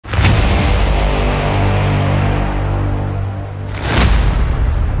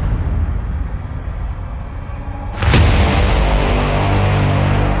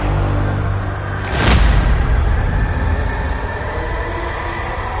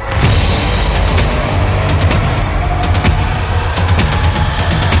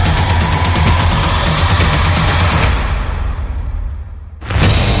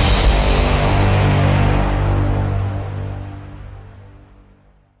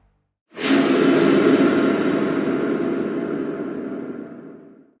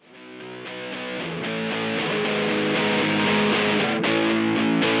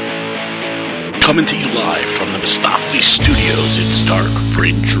Coming to you live from the Mistopheles Studios, it's Dark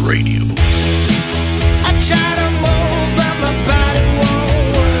Fringe Radio. I try to move, but my body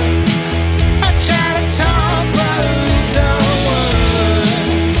won't work. I try to talk, but I lose all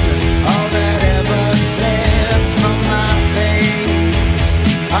words. All that ever slips from my face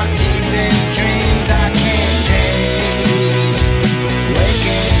are teeth and dreams I can't take.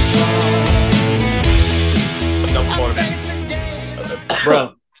 Waking from No more, man. facing days.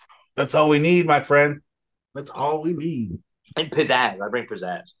 Bro, that's all we need, my friend. That's all we need. And pizzazz. I bring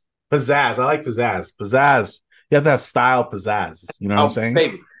pizzazz. Pizzazz. I like pizzazz. Pizzazz. You have to have style pizzazz. You know what I'm saying?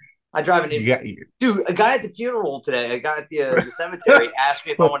 Baby. I drive an You got, Dude, a guy at the funeral today, a guy at the cemetery asked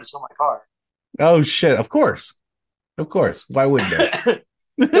me if I wanted to sell my car. oh, shit. Of course. Of course. Why wouldn't they?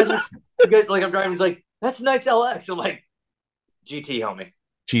 Because, like, I'm driving, he's like, that's a nice LX. I'm like, GT, homie.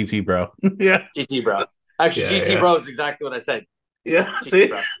 GT, bro. yeah. GT, bro. Actually, Yeah, GT, yeah. bro, is exactly what I said. Yeah. GT, See?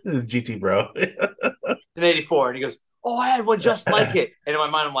 bro. GT, bro. It's an 84. And he goes, oh, I had one just like it. And in my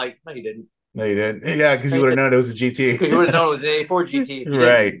mind, I'm like, no, you didn't. No, you didn't. Yeah, because you would have known it was a GT. Because you would have known it was an 84 GT. if you didn't.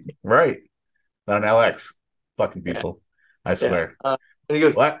 Right. Right. Not an LX. Fucking people. I swear. And he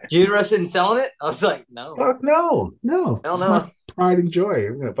goes, What? you interested in selling it? I was like, no. Fuck no. No. Hell It's no. my pride and joy.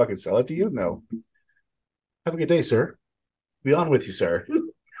 I'm going to fucking sell it to you? No. Have a good day, sir. Be on with you, sir.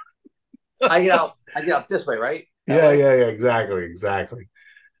 I get out this way, right? Yeah, exactly.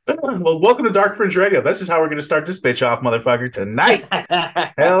 Well, welcome to Dark Fringe Radio. This is how we're going to start this bitch off, motherfucker, tonight.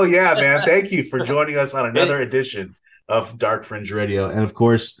 Hell yeah, man. Thank you for joining us on another edition of Dark Fringe Radio. And of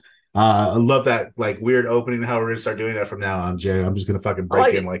course, I love that like weird opening, how we're going to start doing that from now on, Jay. I'm just going to fucking break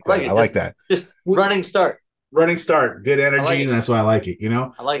like in it. like I like that. it. I like that. Just running start. Running start, good energy, like it. and that's why I like it, you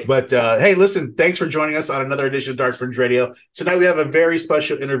know? I like it. But hey, listen, thanks for joining us on another edition of Dark Fringe Radio. Tonight we have a very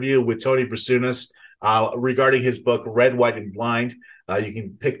special interview with Tony Brasunas regarding his book, Red, White, and Blind. You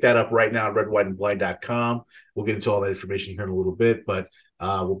can pick that up right now at redwhiteandblind.com. We'll get into all that information here in a little bit, but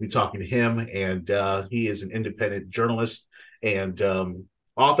we'll be talking to him, and he is an independent journalist and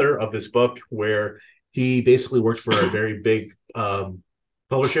author of this book, where he basically worked for a very big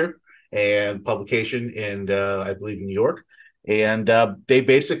publisher and publication in, I believe, New York. And they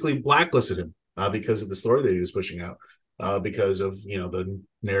basically blacklisted him because of the story that he was pushing out, because of, you know, the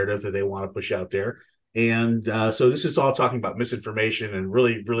narrative that they want to push out there. And so this is all talking about misinformation and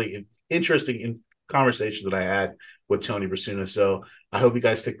really, really interesting conversation that I had with Tony Brasunas. So I hope you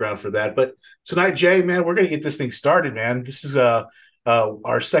guys stick around for that. But tonight, Jay, man, we're going to get this thing started, man. This is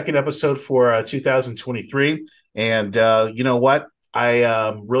our second episode for 2023. And you know what? I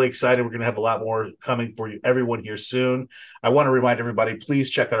am really excited. We're going to have a lot more coming for you, everyone here soon. I want to remind everybody, please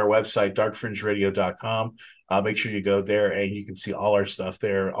check out our website, darkfringeradio.com. Make sure you go there and you can see all our stuff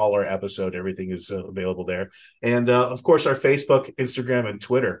there, all our episode, everything is available there. And of course, our Facebook, Instagram, and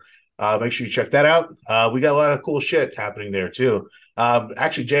Twitter. Make sure you check that out. We got a lot of cool shit happening there too.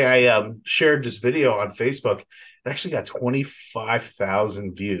 Actually, Jay, I shared this video on Facebook. It actually got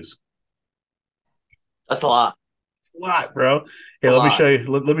 25,000 views. That's a lot. It's a lot, bro. Here, let me show you.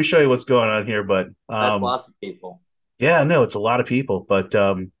 Let me show you what's going on here. But That's lots of people. yeah, no, it's a lot of people. But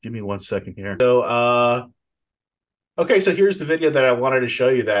give me 1 second here. So, okay, so here's the video that I wanted to show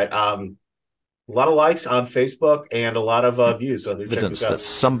you. That a lot of likes on Facebook and a lot of views. So check Evidence this that out.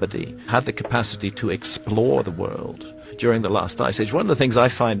 somebody had the capacity to explore the world during the last ice age. One of the things I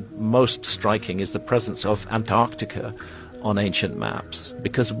find most striking is the presence of Antarctica on ancient maps,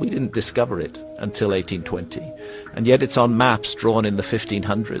 because we didn't discover it until 1820, and yet it's on maps drawn in the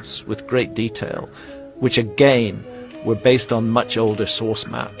 1500s with great detail, which again were based on much older source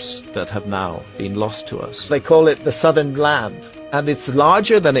maps that have now been lost to us. They call it the Southern Land, and it's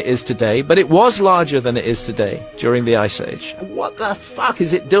larger than it is today, but it was larger than it is today during the Ice Age. What the fuck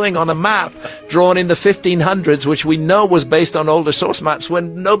is it doing on a map drawn in the 1500s, which we know was based on older source maps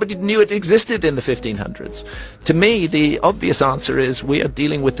when nobody knew it existed in the 1500s? To me, the obvious answer is we are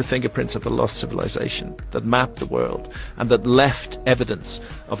dealing with the fingerprints of a lost civilization that mapped the world and that left evidence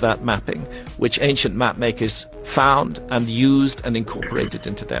of that mapping, which ancient map makers found and used and incorporated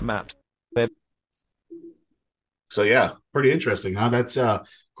into their maps. So yeah, pretty interesting, huh? That's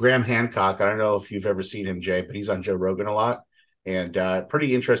Graham Hancock. I don't know if you've ever seen him, Jay, but he's on Joe Rogan a lot, and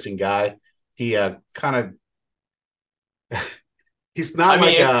pretty interesting guy. He kind of he's not I mean,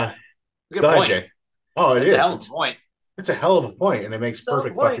 like it's a good go ahead, point. Jay. Oh, it It's a is. hell of a point. It's a hell of a point, and it makes It's a hell of a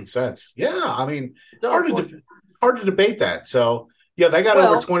perfect point. fucking sense. Yeah, I mean, it's a hell of a hard point. hard to debate that. So yeah, they got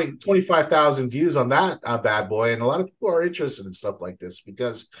Well- over 25,000 views on that bad boy, and a lot of people are interested in stuff like this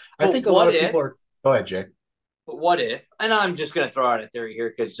because I Well, think a lot of what if- people are. Go ahead, Jay. But what if, and I'm just going to throw out a theory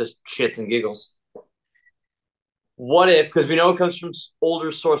here because just shits and giggles. What if, because we know it comes from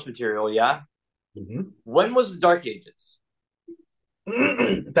older source material, yeah? Mhm. When was the Dark Ages?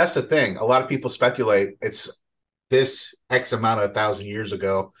 That's the thing. A lot of people speculate it's this X amount of 1,000 years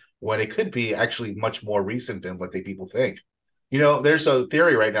ago, when it could be actually much more recent than what people think. There's a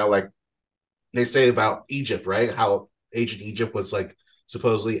theory right now, like they say about Egypt, right? How ancient Egypt was like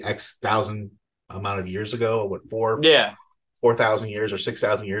supposedly X thousand amount of years ago, what, Yeah. 4,000 years or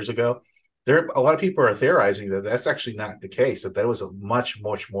 6,000 years ago. A lot of people are theorizing that that's actually not the case, that was a much,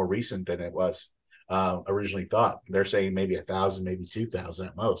 much more recent than it was originally thought. They're saying maybe 1,000, maybe 2,000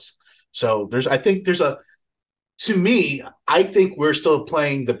 at most. So to me, I think we're still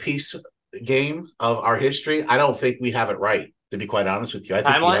playing the peace game of our history. I don't think we have it right, to be quite honest with you. I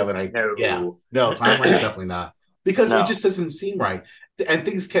think we have Timelines? an No. yeah, no, timeline's definitely not, because No. it just doesn't seem right. And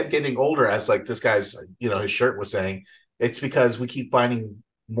things kept getting older, as like this guy's, his shirt was saying. It's because we keep finding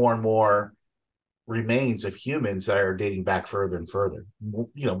more and more remains of humans that are dating back further and further.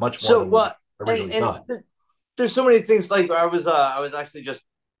 Much more than we originally thought. There's so many things. Like I was actually just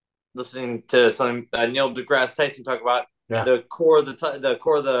listening to something Neil deGrasse Tyson talk about Yeah. the core of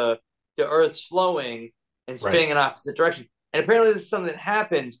the Earth slowing and spinning in opposite direction. And apparently this is something that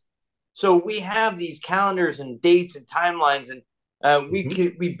happens. So we have these calendars and dates and timelines, and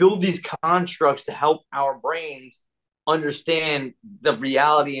we build these constructs to help our brains understand the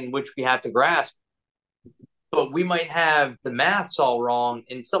reality in which we have to grasp. But we might have the maths all wrong,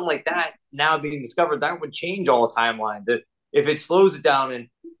 and something like that now being discovered, that would change all the timelines. If it slows it down and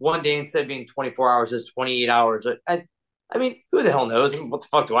one day instead of being 24 hours is 28 hours. I mean, who the hell knows? I mean, what the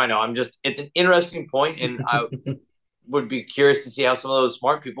fuck do I know? It's an interesting point, and I would be curious to see how some of those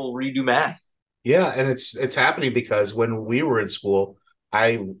smart people redo math. Yeah, and it's happening because when we were in school,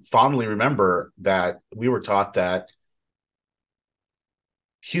 I fondly remember that we were taught that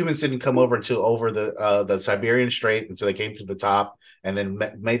humans didn't come over the Siberian Strait until they came to the top, and then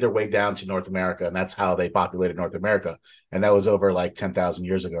made their way down to North America, and that's how they populated North America. And that was over like 10,000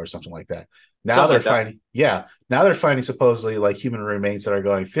 years ago or something like that. Now they're finding supposedly like human remains that are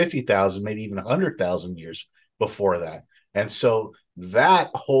going 50,000, maybe even 100,000 years before that. And so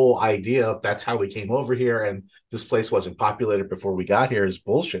that whole idea of that's how we came over here and this place wasn't populated before we got here is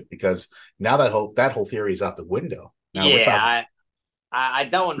bullshit, because now that whole theory is out the window. Now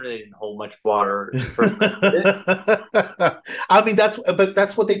That one really didn't hold much water. I mean, that's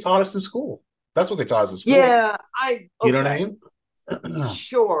what they taught us in school. That's what they taught us in school. Yeah, you know what I mean?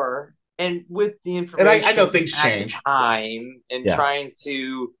 Sure. And with the information, and I know things change. Time and trying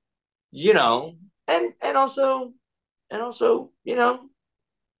to, and also,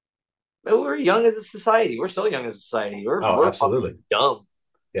 we're young as a society. We're still young as a society. We're absolutely dumb.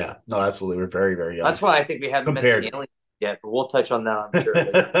 Yeah, no, absolutely. We're very, very young. That's why I think we haven't met the aliens yet, but we'll touch on that, I'm sure.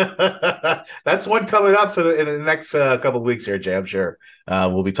 That's one coming up in the next couple of weeks here, Jay. I'm sure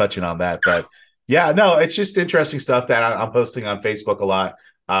we'll be touching on that. But yeah, no, it's just interesting stuff that I'm posting on Facebook a lot.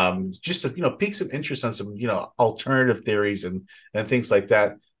 Just to, pique some interest on some, alternative theories and things like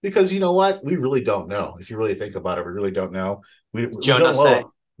that. Because you know what? We really don't know. If you really think about it, we really don't know. We don't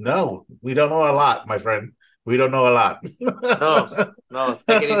know. No, we don't know a lot, my friend. We don't know a lot. No,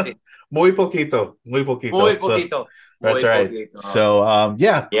 take it easy. Muy poquito. So, that's right. So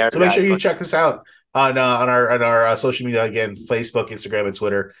so make sure you check us out on our social media, again, Facebook, Instagram, and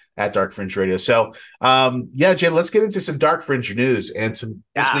Twitter at Dark Fringe Radio. So Jay, let's get into some Dark Fringe news. And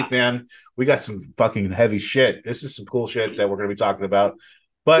this week, man, we got some fucking heavy shit. This is some cool shit that we're going to be talking about.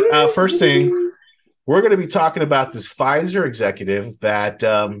 But first thing, we're going to be talking about this Pfizer executive that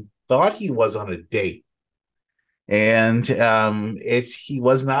thought he was on a date. And he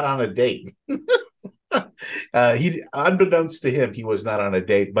was not on a date. Unbeknownst to him, he was not on a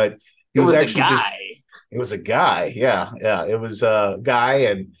date, but it was actually a guy. It was a guy. Yeah. It was a guy,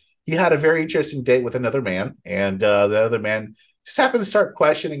 and he had a very interesting date with another man. And the other man just happened to start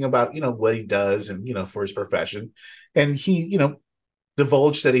questioning about, what he does and, for his profession. And he,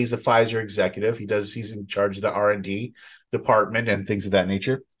 divulged that he's a Pfizer executive. He's in charge of the R&D department and things of that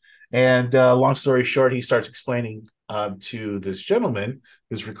nature. And long story short, he starts explaining to this gentleman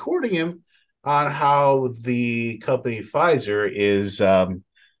who's recording him on how the company Pfizer is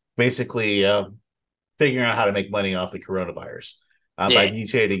basically figuring out how to make money off the coronavirus by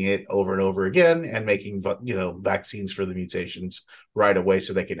mutating it over and over again and making vaccines for the mutations right away,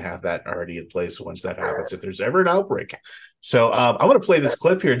 so they can have that already in place once that happens, if there's ever an outbreak. So I'm going to play this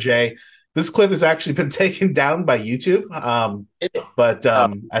clip here, Jay. This clip has actually been taken down by YouTube, but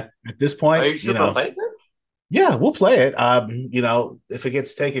at this point, are you sure we'll play it? Yeah, we'll play it. If it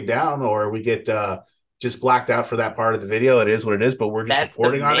gets taken down or we get just blacked out for that part of the video, it is what it is. But we're just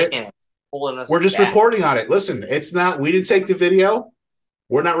reporting on it. We're just reporting on it. Listen, it's not. We didn't take the video.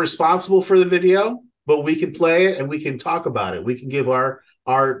 We're not responsible for the video, but we can play it and we can talk about it. We can give our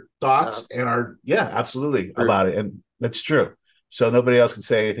thoughts and absolutely about it. And that's true. So nobody else can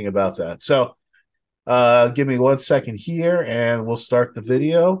say anything about that. So give me 1 second here and we'll start the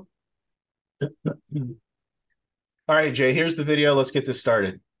video. All right, Jay, here's the video. Let's get this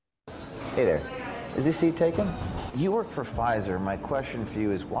started. Hey there. Is this seat taken? You work for Pfizer. My question for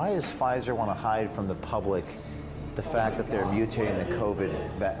you is, why does Pfizer want to hide from the public the fact that they're mutating the COVID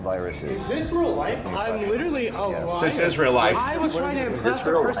viruses? Is this real life? I'm literally lying. This is real life. I was trying to impress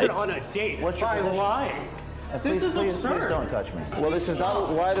a person on a date by lying. This is absurd. Please don't touch me. Well, this is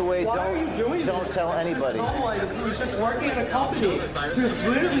not. By the way, don't tell anybody. Someone who's just working in a company to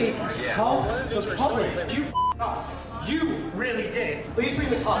literally help the public. You up. You really did. Please bring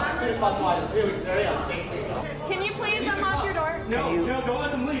the cops as soon as possible. I'm really very unsafe. Can you please unlock your door? No, don't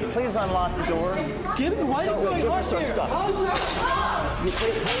let them leave. Please unlock the door. Give me what is going on here? Stop.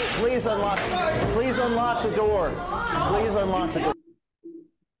 Please unlock. Please unlock the door. Please unlock the door.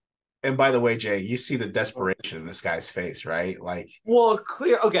 And by the way, Jay, you see the desperation in this guy's face, right? Like, well,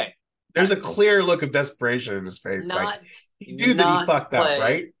 clear. Okay, there's a clear look of desperation in his face. Like, he knew that he fucked up,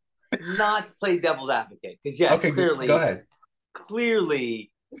 right? Not play devil's advocate, because yes, okay, clearly, go ahead.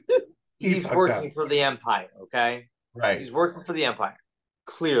 Clearly, he's working for the empire. Okay, right. He's working for the empire.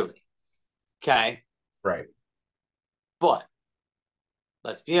 Clearly, okay, right. But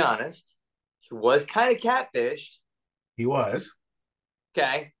let's be honest, he was kind of catfished. He was.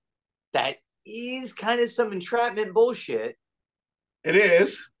 Okay, that is kind of some entrapment bullshit. It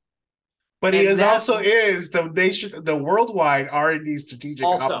is. But he is also the worldwide R&D strategic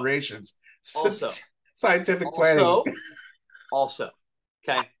operations, scientific planning. Also,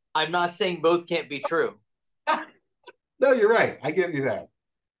 okay, I'm not saying both can't be true. No, you're right. I give you that.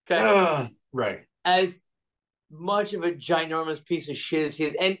 Okay, right. As much of a ginormous piece of shit as he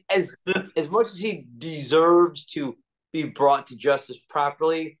is, and as much as he deserves to be brought to justice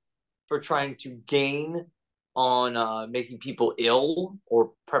properly for trying to gain on making people ill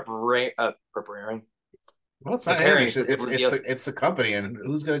or preparing. Well, it's not him. It's the company, and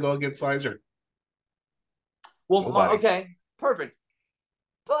who's going to go against Pfizer? Well, okay, perfect.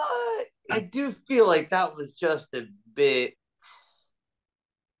 But I do feel like that was just a bit,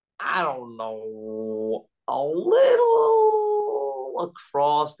 I don't know, a little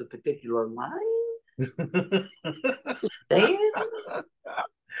across the particular line.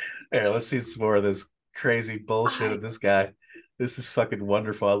 Here, let's see some more of this crazy bullshit of this guy. This is fucking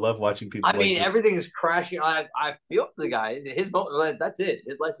wonderful. I love watching people. I mean, everything is crashing. I feel for the guy. That's it.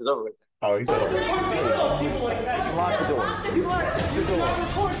 His life is over. Oh, he's over. Lock the door.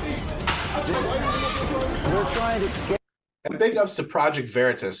 We're trying to get. And big ups to Project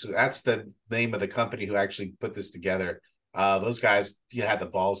Veritas. That's the name of the company who actually put this together. Those guys, had the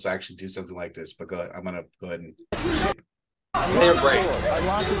balls to actually do something like this. But go ahead. I'm gonna go ahead and. They're brave.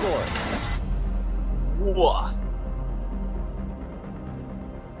 Unlock the door. What?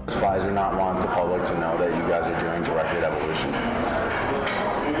 Pfizer not wanting the public to know that you guys are doing directed evolution.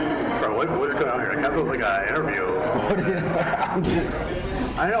 Bro, what is going on here? It kind of feels like an interview.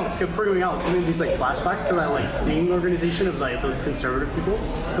 I don't know, it's freaking me out. These like flashbacks to that like sting organization of like those conservative people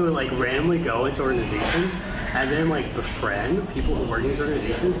who like randomly go into organizations and then like befriend people who work in these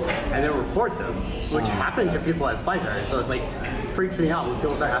organizations and then report them, which happened to people at Pfizer. So it's like freaks me out when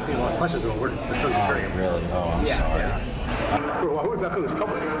people start asking a lot of questions about work. It's really really? Oh, I'm sorry. Yeah. Bro, why would we back on this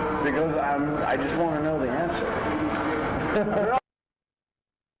company? Because I just want to know the answer.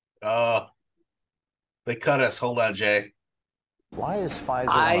 Oh, they cut us. Hold on, Jay. Why is Pfizer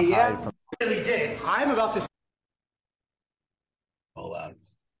hide from? Really did. I'm about to. Hold on.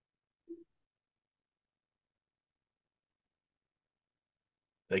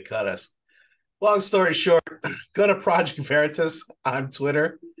 They cut us. Long story short, go to Project Veritas on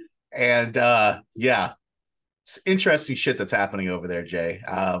Twitter, and it's interesting shit that's happening over there, Jay.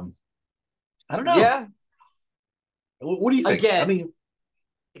 I don't know. Yeah. What do you think?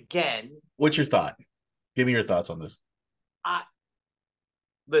 Again. What's your thought? Give me your thoughts on this.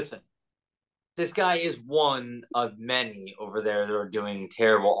 Listen, this guy is one of many over there that are doing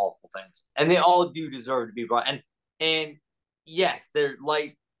terrible, awful things, and they all do deserve to be brought. And yes, their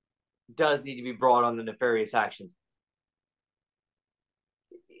light does need to be brought on the nefarious actions,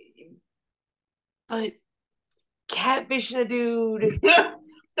 but catfishing a dude,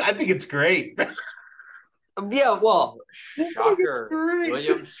 I think it's great. Yeah, well, shocker,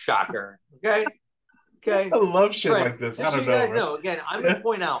 William, shocker. Okay. I love shit like this. I don't know. You guys know. Again, I'm gonna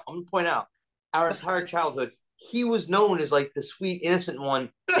point out. Our entire childhood, he was known as like the sweet, innocent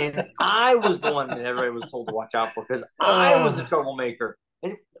one, and I was the one that everybody was told to watch out for because I was a troublemaker.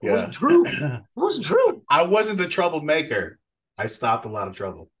 And it wasn't true. It wasn't true. I wasn't the troublemaker. I stopped a lot of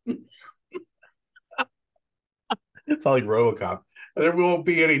trouble. It's all like RoboCop. There won't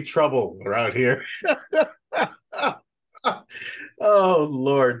be any trouble around here. Oh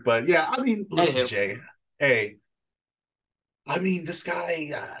Lord, but yeah, I mean, listen, Jay. Hey, I mean, this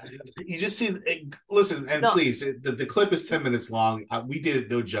guy. You just see. Listen, and please, the clip is 10 minutes long. We did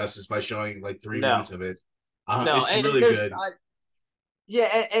it no justice by showing like 3 minutes of it. It's really good.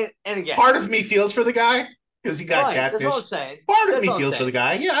 And again, part of me feels for the guy because he got catfish. That's what I'm saying. Part of me feels for the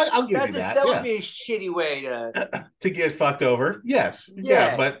guy. Yeah, I'll give you that. That would be a shitty way to get fucked over. Yes,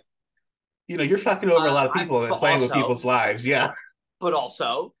 yeah, but you're fucking over a lot of people and playing with people's lives. Yeah, but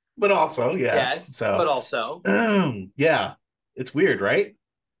also, yeah. Yes, so, but also, yeah, it's weird, right?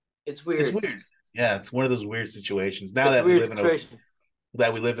 It's weird. It's weird. Yeah, it's one of those weird situations. Now that we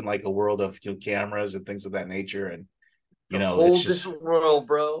live in like a world of cameras and things of that nature, and a whole different world,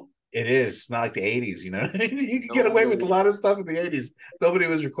 bro. It is. It's not like the 80s, you can get away with a lot of stuff in the 80s. Nobody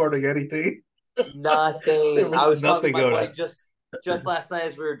was recording anything. Nothing. There was I was nothing talking going on. Just last night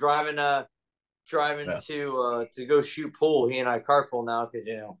as we were driving to go shoot pool. He and I carpool now because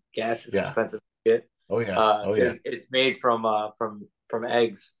gas is expensive shit. Oh yeah. It's made from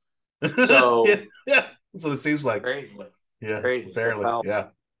eggs. So yeah, that's what it seems like. Crazy. Yeah, crazy. Apparently, So yeah.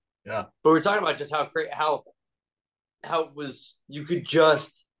 But we're talking about just how it was. You could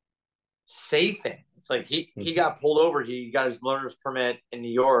just say things like he got pulled over. He got his learner's permit in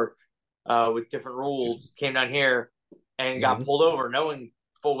New York with different rules. Came down here and got pulled over, knowing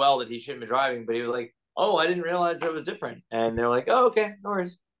full well that he shouldn't be driving. But he was like, "Oh, I didn't realize it was different." And they're like, "Oh, okay, no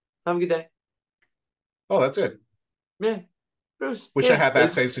worries. Have a good day." Oh, that's it. Yeah. Wish I had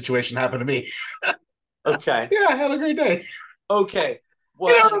that same situation happen to me. Okay. Yeah, have a great day. Okay.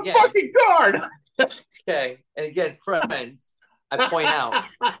 Well, get on the fucking guard. Okay. And again, friends, I point out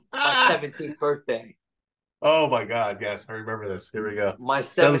my 17th birthday. Oh my God! Yes, I remember this. Here we go. My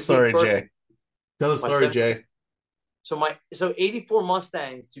 17th Tell the story, birthday. Jay. Tell the story, Jay. So 84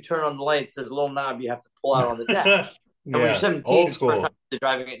 Mustangs, to turn on the lights, there's a little knob you have to pull out on the dash. And when you're 17, it's the first time you're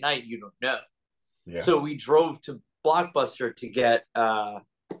driving at night, you don't know. Yeah. So we drove to Blockbuster to get.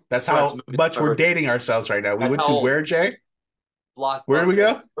 That's how much we're dating ourselves right now. We went to where, Jay? Blockbuster. Where did we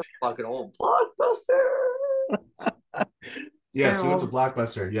go? Fucking old Blockbuster. Yes, we went to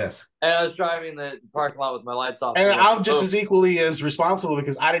Blockbuster. Yes. And I was driving the parking lot with my lights off. And I'm just as equally as responsible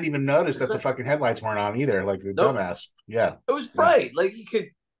because I didn't even notice that the fucking headlights weren't on either, like the dumbass. Yeah. It was bright. Like you could.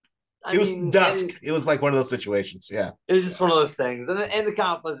 It was dusk. It was like one of those situations. Yeah. It was just one of those things. And the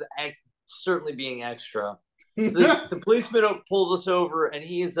cop was certainly being extra. So the policeman pulls us over, and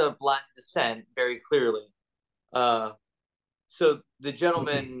he is of Latin descent, very clearly. So the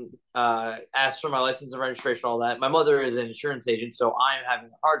gentleman asked for my license and registration, all that. My mother is an insurance agent, so I'm having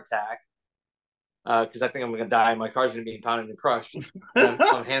a heart attack because I think I'm going to die. My car's going to be impounded and crushed. I'm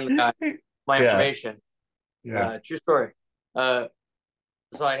handing the guy my information. Yeah. True story. So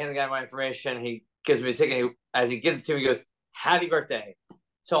I hand the guy my information. He gives me a ticket. As he gives it to me, he goes, "Happy birthday."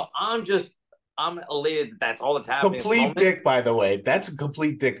 So I'm elated that that's all that's happening. Complete dick, by the way. That's a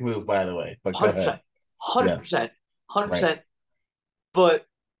complete dick move, by the way. But 100%. 100%. But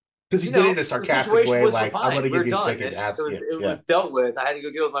because he did it in a sarcastic way, like, I'm going to give you a ticket. It was dealt with. I had to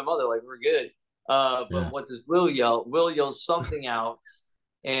go deal with my mother. Like, we're good. But what does Will yell? Will yells something out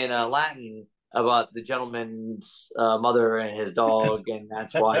in Latin about the gentleman's mother and his dog, and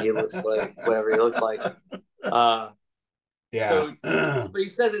that's why he looks like whatever he looks like. Yeah. So, but he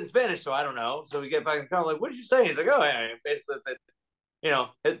says it in Spanish, so I don't know. So we get back in the car. I'm like, "What did you say?" He's like, "Oh, yeah, basically that,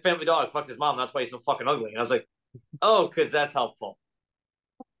 his family dog fucked his mom. That's why he's so fucking ugly." And I was like, "Oh, because that's helpful.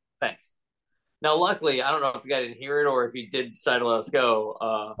 Thanks." Now, luckily, I don't know if the guy didn't hear it or if he did decide to let us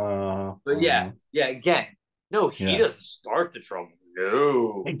go. But yeah. Again, no, he doesn't start the trouble.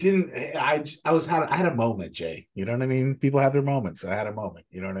 No, I didn't. I had a moment, Jay. You know what I mean? People have their moments. I had a moment.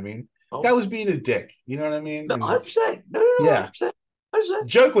 You know what I mean? That was being a dick. You know what I mean? 100%. No, yeah. 100%.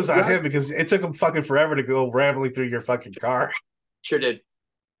 Joke was on him because it took him fucking forever to go rambling through your fucking car. Sure did.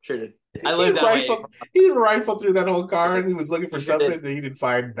 I lived that way. He rifled through that whole car and he was looking for something and he didn't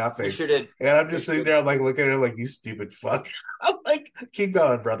find nothing. He sure did. And I'm just sitting there, like, looking at him like, you stupid fuck. I'm like, keep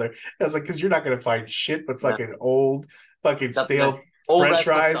going, brother. I was like, because you're not going to find shit but fucking old, fucking stale French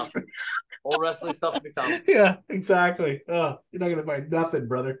fries. Old wrestling stuff in the comments. Yeah, exactly. Oh, you're not going to find nothing,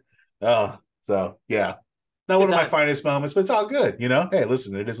 brother. Oh, so yeah, not one of my finest moments, but it's all good, Hey,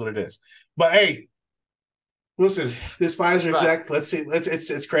 listen, it is what it is. But hey, listen, this Pfizer exec, let's see,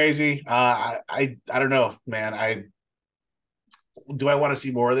 it's crazy. I don't know, man. Do I want to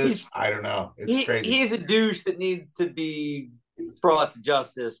see more of this? I don't know. It's crazy. He's a douche that needs to be brought to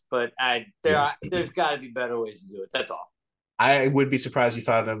justice, but there's got to be better ways to do it. That's all. I would be surprised you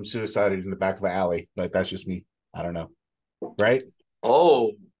found them suicided in the back of an alley, but that's just me. I don't know. Right?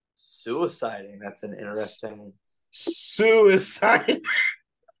 Oh, suiciding. That's an interesting. Suicide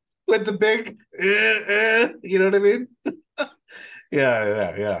with the big, you know what I mean?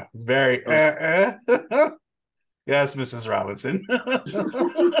 Yeah. Very, Yes, Mrs. Robinson.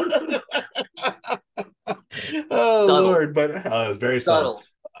 Oh, Subtle. Lord, but it was very subtle.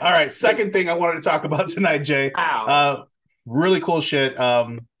 All right, second thing I wanted to talk about tonight, Jay. Really cool shit.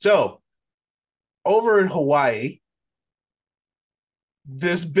 So over in Hawaii,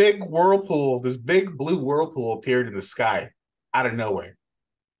 this big blue whirlpool appeared in the sky out of nowhere.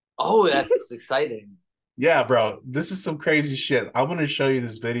 Oh, that's exciting. Yeah, bro. This is some crazy shit. I'm going to show you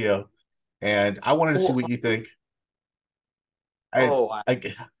this video, and I wanted to see what you think.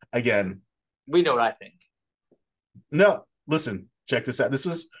 Again, we know what I think. No, listen, check this out. This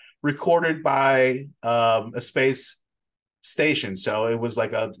was recorded by a space station. So it was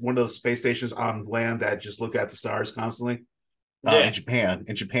like one of those space stations on land that just look at the stars constantly in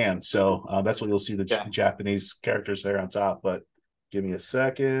Japan. So that's what you'll see the Japanese characters there on top. But give me a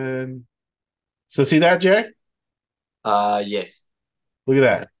second. So see that, Jay? Yes. Look at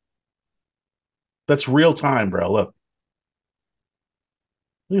that. That's real time, bro.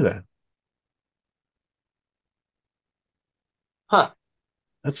 Look at that. Huh.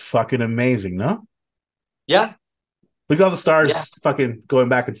 That's fucking amazing, no? Yeah. Look at all the stars fucking going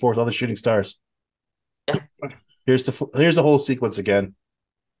back and forth, all the shooting stars. Yeah. Here's the whole sequence again.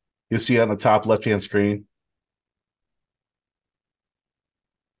 You'll see on the top left-hand screen.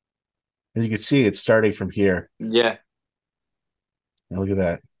 And you can see it's starting from here. Yeah. Now look at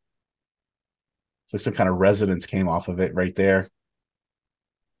that. So some kind of resonance came off of it right there.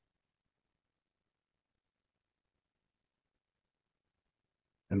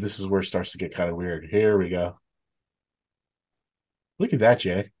 And this is where it starts to get kind of weird. Here we go. Look at that,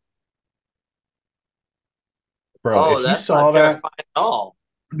 Jay. Bro, if you saw that. Oh.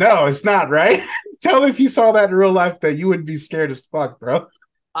 No, it's not, right? Tell me if you saw that in real life that you wouldn't be scared as fuck, bro.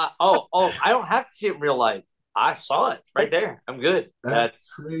 I don't have to see it in real life. I saw it right there. I'm good.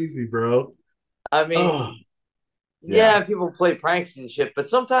 That's crazy, bro. I mean, people play pranks and shit, but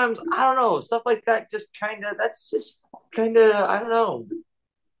sometimes, I don't know, stuff like that I don't know.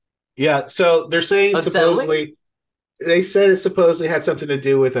 Yeah, so they're saying they said it supposedly had something to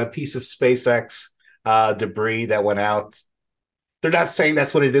do with a piece of SpaceX debris that went out. They're not saying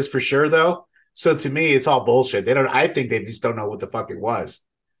that's what it is for sure, though. So to me, it's all bullshit. I think they just don't know what the fuck it was.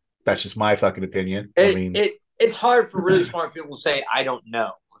 That's just my fucking opinion. It's hard for really smart people to say, I don't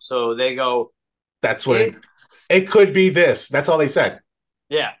know. So they go, that's what it could be this. That's all they said.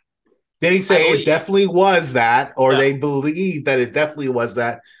 Yeah. They didn't say it definitely was that, or they believe that it definitely was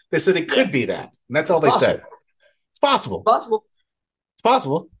that. They said it could be that. And that's all they said. It's possible. It's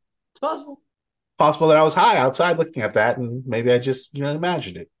possible that I was high outside looking at that, and maybe I just,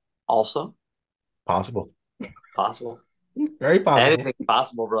 imagined it. Also possible. Very possible. Anything's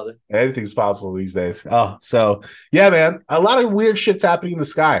possible, brother. Anything's possible these days. Oh, so yeah, man. A lot of weird shit's happening in the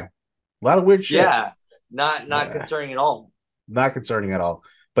sky. A lot of weird shit. Yeah. Not concerning at all. Not concerning at all.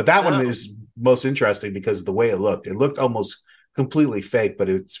 But that one is most interesting because of the way it looked. It looked almost completely fake, but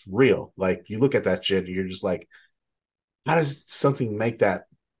it's real. Like, you look at that shit and you're just like, how does something make that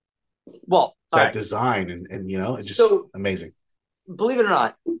design? And it's just amazing. Believe it or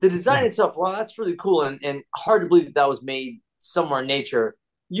not, the design itself, well, that's really cool and hard to believe that was made somewhere in nature.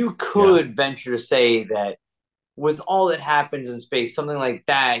 You could venture to say that with all that happens in space, something like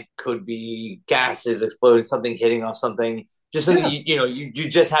that could be gases exploding, something hitting off something, just something you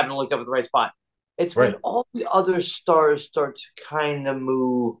just happen to look up at the right spot. It's when all the other stars start to kind of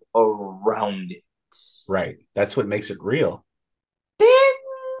move around it. Right. That's what makes it real.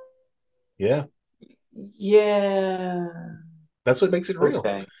 Yeah. That's what makes it real.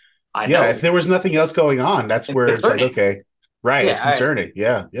 Okay. If there was nothing else going on, that's where it's like, okay. Right. It's concerning.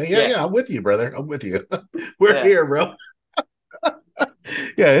 Yeah. I'm with you, brother. I'm with you. We're here, bro.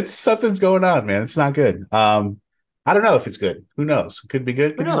 It's something's going on, man. It's not good. I don't know if it's good. Who knows? It could be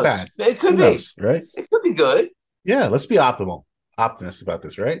good. Could be bad. It could be. Knows, right? It could be good. Yeah. Let's be optimist about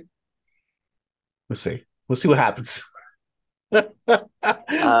this, right? Let's see. We'll see what happens.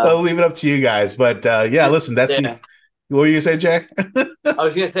 I'll leave it up to you guys. But listen, that's what were you going to say, Jay? I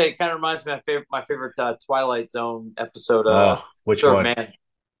was going to say, it kind of reminds me of my favorite Twilight Zone episode. Which one? Man.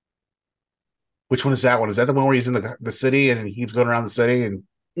 Which one is that one? Is that the one where he's in the city and he keeps going around the city? And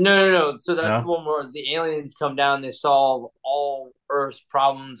No. So that's the one where the aliens come down. They solve all Earth's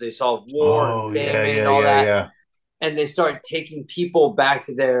problems. They solve war and famine and all that. Yeah. and they started taking people back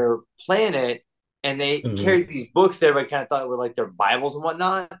to their planet, and they Mhm. carried these books that everybody kind of thought were like their Bibles and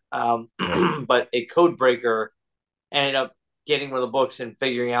whatnot. But a code breaker ended up getting one of the books and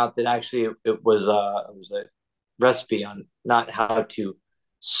figuring out that actually it was a recipe on not how to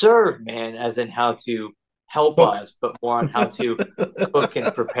serve man, as in how to help us, but more on how to cook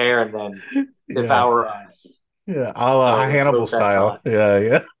and prepare and then devour us. Yeah, a la So Hannibal that's style. not-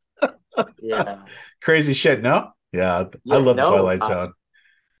 Yeah. Yeah. Crazy shit, no? Yeah, Yeah, I love the no, Twilight Zone.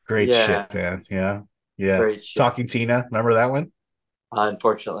 Great yeah. shit, man. Yeah. Great shit. Talking Tina, remember that one?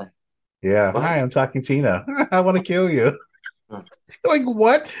 Unfortunately. Yeah. What? Hi, I'm Talking Tina. I want to kill you. Hmm. Like,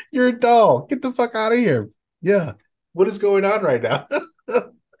 what? You're a doll. Get the fuck out of here. Yeah. What is going on right now?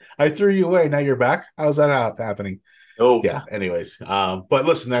 I threw you away. Now you're back. How's that happening? Oh, Yeah. Anyways, but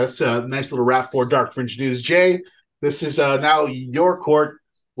listen, that's a nice little wrap for Dark Fringe News. Jay, this is now your court.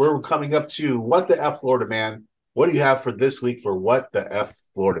 We're coming up to What the F, Florida Man. What do you have for this week for What the F,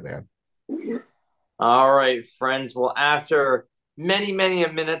 Florida Man? all right, friends. Well, after many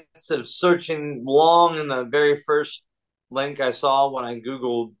minutes of searching long in the very first link I saw when I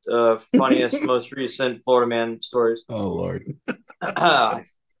Googled funniest, most recent Florida man stories, Oh, Lord. I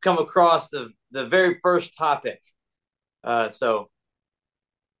come across the very first topic. So,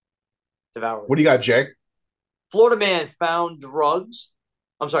 devour. What do you got, Jay? Florida man found drugs.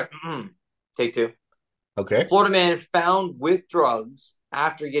 I'm sorry. Take two. Okay. Florida man found with drugs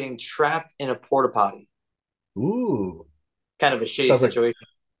after getting trapped in a porta potty. Ooh. Kind of a shitty Sounds like- situation.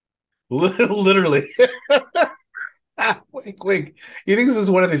 Literally. Wink. You think this is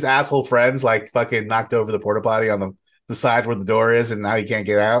one of these asshole friends like fucking knocked over the porta potty on the side where the door is and now you can't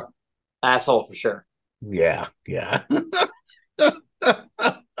get out? Asshole for sure. Yeah.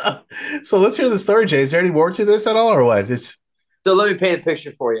 So let's hear the story, Jay. Is there any more to this at all or what? So let me paint a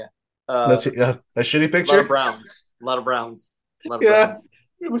picture for you. Let's see, a shitty A lot picture? of browns. A lot of browns. Yeah.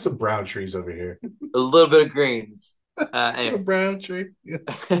 There was some brown trees over here. A little bit of greens. A Anyways. brown tree. Yeah.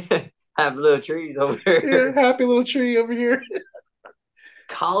 Have little trees over here. Yeah, happy little tree over here.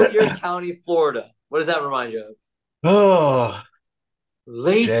 Collier County, Florida. What does that remind you of? Oh,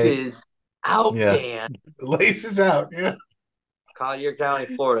 Laces out, Yeah. Dan. laces out. Yeah. Collier County,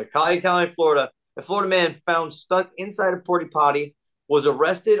 Florida. Collier County, Florida. A Florida man found stuck inside a porta potty was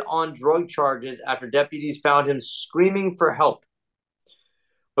arrested on drug charges after deputies found him screaming for help.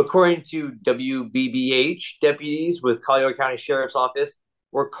 According to WBBH, deputies with Collier County Sheriff's Office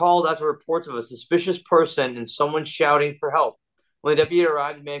were called after reports of a suspicious person and someone shouting for help. When the deputy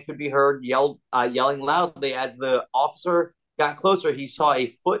arrived, the man could be heard yelling loudly. As the officer got closer, he saw a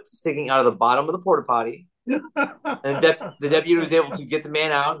foot sticking out of the bottom of the porta potty. And the deputy was able to get the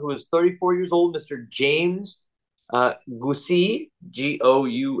man out, who was 34 years old, Mr. James Gousse, Gousse.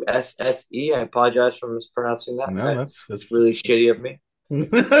 I apologize for mispronouncing that. No, that's really shitty of me.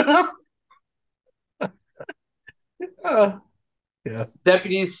 Yeah.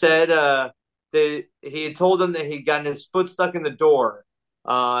 Deputies said he had told them that he'd gotten his foot stuck in the door.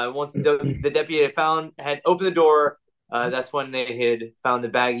 Once the deputy had opened the door, that's when they had found the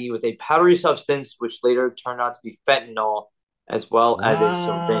baggie with a powdery substance, which later turned out to be fentanyl, as well as a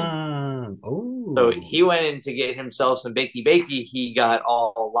syringe. Oh. So he went in to get himself some bakey. He got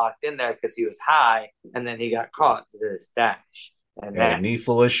all locked in there because he was high, and then he got caught with his stash. And a knee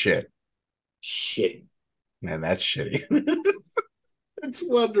full of shit. Shitty. Man, that's shitty. It's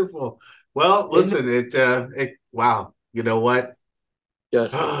wonderful. Well, listen, it wow. You know what?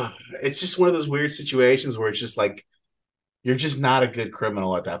 Yes. It's just one of those weird situations where it's just like you're just not a good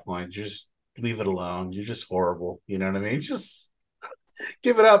criminal at that point. You just leave it alone. You're just horrible. You know what I mean? Just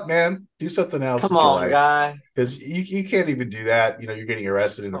give it up, man. Do something else. Come on, guy. Because you can't even do that. You know, you're getting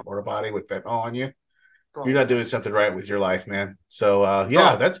arrested in a porta potty with fentanyl on you. You're not doing something right with your life, man. So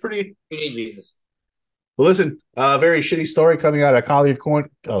yeah, that's pretty. You need Jesus. Well, listen, very shitty story coming out of Collier County,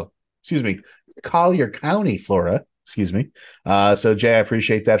 Florida. Excuse me. So Jay, I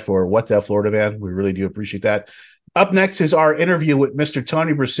appreciate that for What the Florida Man. We really do appreciate that. Up next is our interview with Mr.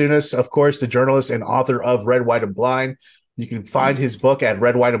 Tony Brasunas, of course, the journalist and author of Red, White, and Blind. You can find his book at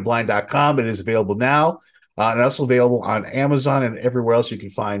redwhiteandblind.com. It is available now and also available on Amazon and everywhere else you can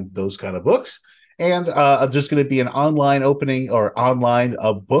find those kind of books. And there's going to be an online opening or online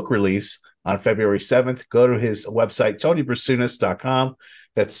book release on February 7th. Go to his website, tonybrasunas.com.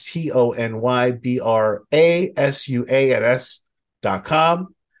 That's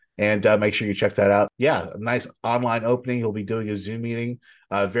TonyBrasuans.com. And make sure you check that out. Yeah, a nice online opening. He'll be doing a Zoom meeting.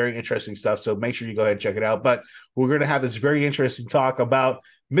 Very interesting stuff. So make sure you go ahead and check it out. But we're going to have this very interesting talk about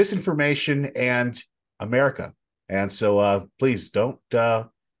misinformation and America. And so please don't go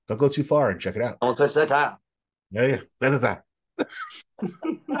too far and check it out. Don't touch that tile. Yeah, that's that.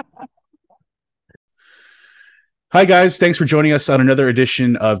 Hi, guys. Thanks for joining us on another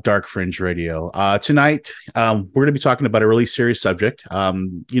edition of Dark Fringe Radio. Tonight, we're going to be talking about a really serious subject.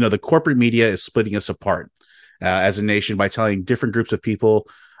 The corporate media is splitting us apart as a nation by telling different groups of people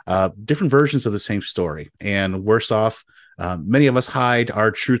different versions of the same story. And worst off, many of us hide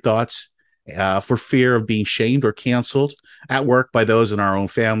our true thoughts for fear of being shamed or canceled at work by those in our own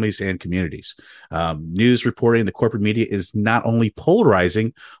families and communities. News reporting in the corporate media is not only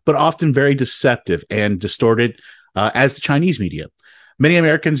polarizing, but often very deceptive and distorted as the Chinese media. Many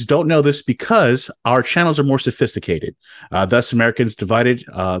Americans don't know this because our channels are more sophisticated. Thus, Americans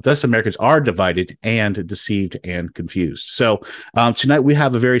are divided and deceived and confused. So tonight we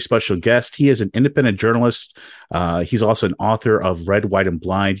have a very special guest. He is an independent journalist. He's also an author of Red, White, and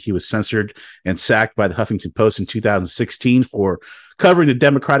Blind. He was censored and sacked by the Huffington Post in 2016 for covering the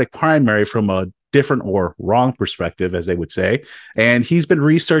Democratic primary from a different or wrong perspective, as they would say. And he's been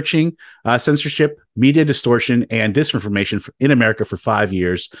researching censorship, media distortion, and disinformation in America for 5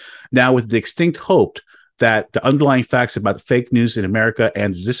 years now, with the distinct hope that the underlying facts about the fake news in America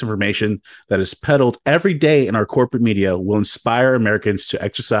and the disinformation that is peddled every day in our corporate media will inspire Americans to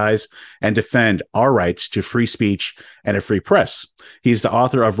exercise and defend our rights to free speech and a free press. He's the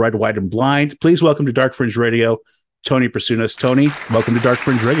author of Red, White, and Blind. Please welcome to Dark Fringe Radio, Tony Prasunas. Tony, welcome to Dark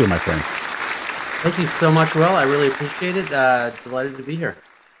Fringe Radio, my friend. Thank you so much, Will. I really appreciate it. Delighted to be here.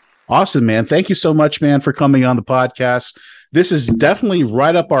 Awesome, man. Thank you so much, man, for coming on the podcast. This is definitely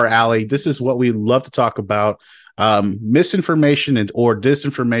right up our alley. This is what we love to talk about. Misinformation or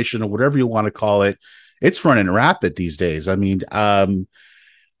disinformation or whatever you want to call it. It's running rapid these days. I mean,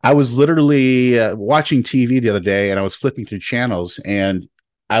 I was literally watching TV the other day and I was flipping through channels and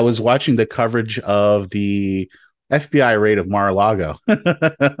I was watching the coverage of the FBI raid of Mar-a-Lago,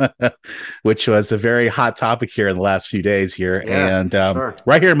 which was a very hot topic here in the last few days here. Yeah, and sure.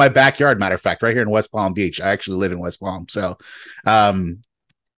 Right here in my backyard, matter of fact, right here in West Palm Beach. I actually live in West Palm. So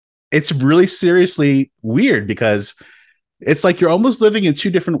it's really seriously weird because it's like you're almost living in two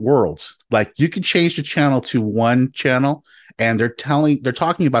different worlds. Like you can change the channel to one channel and they're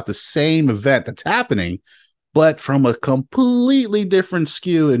talking about the same event that's happening, but from a completely different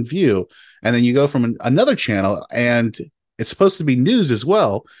skew and view. And then you go from another channel and it's supposed to be news as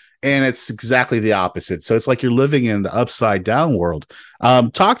well. And it's exactly the opposite. So it's like you're living in the upside down world.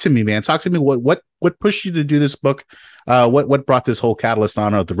 Talk to me, man. Talk to me. What pushed you to do this book? What brought this whole catalyst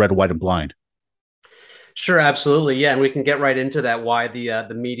on of the Red, White, and Blind? Sure, absolutely. Yeah. And we can get right into that, why the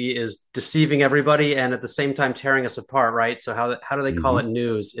media is deceiving everybody and at the same time tearing us apart, right? So how do they call it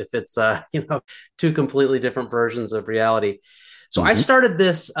news if it's two completely different versions of reality? So I started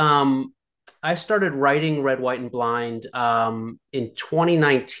this I started writing Red, White, and Blind in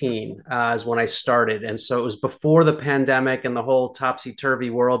 2019 is when I started. And so it was before the pandemic and the whole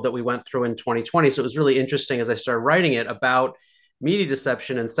topsy-turvy world that we went through in 2020. So it was really interesting as I started writing it about media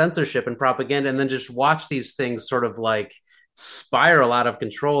deception and censorship and propaganda, and then just watch these things sort of like spiral out of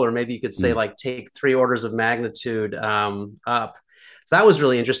control, or maybe you could say like take 3 orders of magnitude up. So that was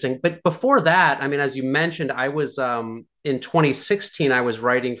really interesting. But before that, I mean, as you mentioned, I was in 2016, I was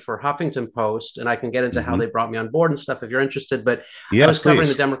writing for Huffington Post, and I can get into how they brought me on board and stuff if you're interested. But I was covering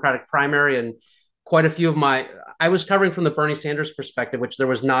the Democratic primary, and quite a few of I was covering from the Bernie Sanders perspective, which there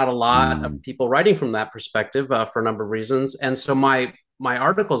was not a lot of people writing from that perspective for a number of reasons. And so my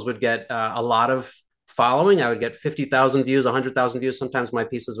articles would get a lot of following. I would get 50,000 views, 100,000 views. Sometimes my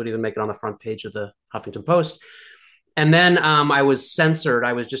pieces would even make it on the front page of the Huffington Post. And then I was censored.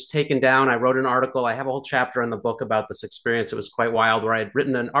 I was just taken down. I wrote an article. I have a whole chapter in the book about this experience. It was quite wild, where I had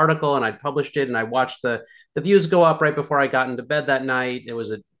written an article and I'd published it, and I watched the views go up right before I got into bed that night. It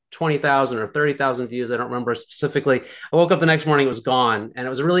was at 20,000 or 30,000 views. I don't remember specifically. I woke up the next morning, it was gone. And it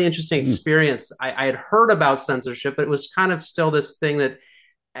was a really interesting experience. I had heard about censorship, but it was kind of still this thing that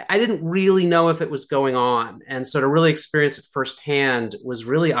I didn't really know if it was going on. And so to really experience it firsthand was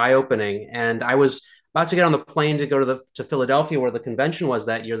really eye-opening. And I was about to get on the plane to go to Philadelphia, where the convention was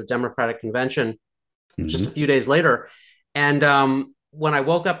that year, the Democratic convention, just a few days later. And when I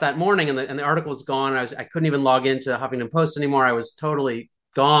woke up that morning and the article was gone, I couldn't even log into Huffington Post anymore. I was totally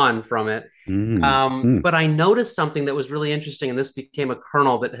gone from it. But I noticed something that was really interesting, and this became a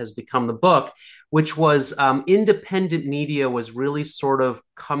kernel that has become the book, which was independent media was really sort of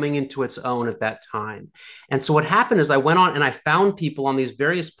coming into its own at that time. And so what happened is I went on and I found people on these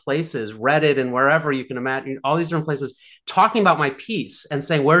various places, Reddit and wherever you can imagine, all these different places, talking about my piece and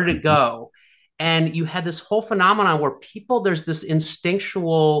saying, where did it go? And you had this whole phenomenon where there's this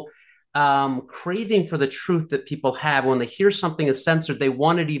instinctual craving for the truth that people have. When they hear something is censored, they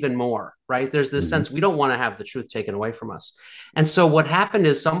want it even more, right? There's this sense we don't want to have the truth taken away from us. And so what happened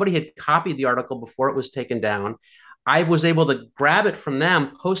is somebody had copied the article before it was taken down. I was able to grab it from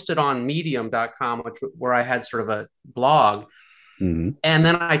them, post it on medium.com, where I had sort of a blog. And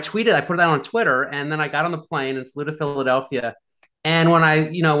then I tweeted, I put it out on Twitter, and then I got on the plane and flew to Philadelphia. And when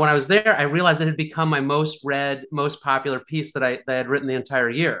I was there, I realized it had become my most read, most popular piece that I had written the entire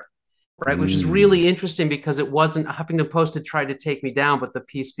year, right? Which is really interesting because it wasn't Huffington Post had tried to take me down, but the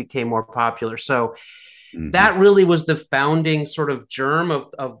piece became more popular. So that really was the founding sort of germ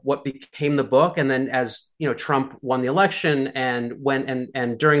of what became the book. And then as Trump won the election and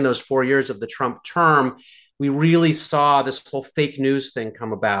during those 4 years of the Trump term, we really saw this whole fake news thing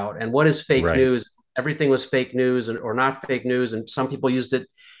come about. And what is fake news? Everything was fake news or not fake news. And some people used it,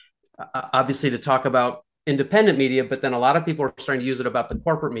 obviously, to talk about independent media, but then a lot of people are starting to use it about the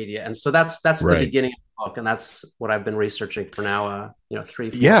corporate media. And so that's the beginning of the book. And that's what I've been researching for now,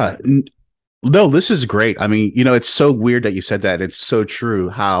 3-4 years. No, this is great. I mean, it's so weird that you said that. It's so true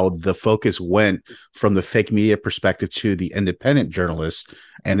how the focus went from the fake media perspective to the independent journalists.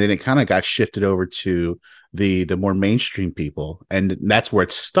 And then it kind of got shifted over to the more mainstream people. And that's where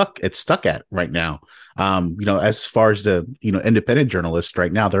it's stuck at right now. As far as the, independent journalists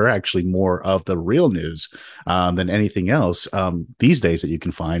right now, they're actually more of the real news than anything else these days that you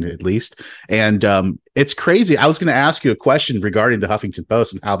can find, at least. And it's crazy. I was going to ask you a question regarding the Huffington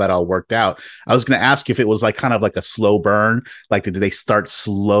Post and how that all worked out. I was going to ask if it was like kind of like a slow burn, like did they start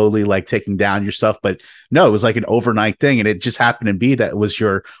slowly like taking down your stuff? But no, it was like an overnight thing. And it just happened to be that it was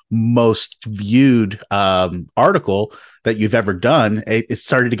your most viewed article that you've ever done. It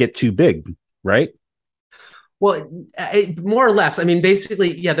started to get too big, right? Well, more or less. I mean,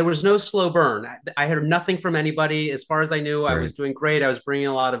 basically, there was no slow burn. I heard nothing from anybody. As far as I knew, I was doing great. I was bringing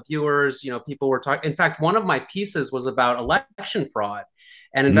a lot of viewers. People were talking. In fact, one of my pieces was about election fraud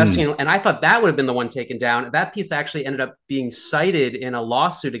and investing. And I thought that would have been the one taken down. That piece actually ended up being cited in a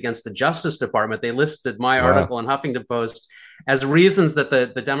lawsuit against the Justice Department. They listed my article in Huffington Post as reasons that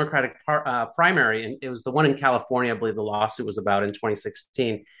the Democratic primary, and it was the one in California, I believe the lawsuit was about in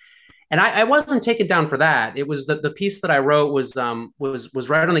 2016. And I wasn't taken down for that. It was the piece that I wrote was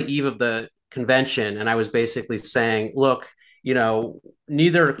right on the eve of the convention. And I was basically saying, look,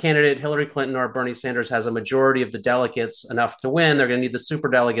 neither candidate Hillary Clinton or Bernie Sanders has a majority of the delegates enough to win. They're going to need the super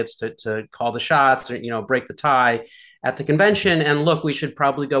delegates to call the shots or, break the tie at the convention. And look, we should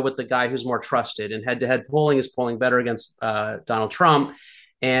probably go with the guy who's more trusted, and head-to-head polling is polling better against Donald Trump.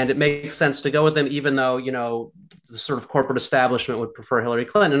 And it makes sense to go with them, even though, the sort of corporate establishment would prefer Hillary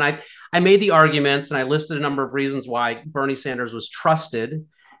Clinton. And I made the arguments and I listed a number of reasons why Bernie Sanders was trusted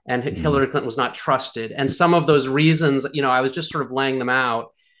and Hillary Clinton was not trusted. And some of those reasons, I was just sort of laying them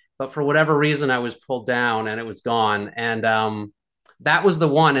out, but for whatever reason, I was pulled down and it was gone. And that was the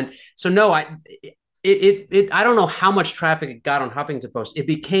one. And so, no, I don't know how much traffic it got on Huffington Post. It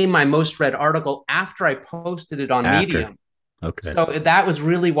became my most read article after I posted it on Medium. Okay. So that was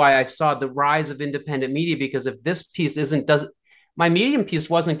really why I saw the rise of independent media, because if this piece my Medium piece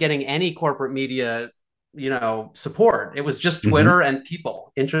wasn't getting any corporate media, support. It was just Twitter and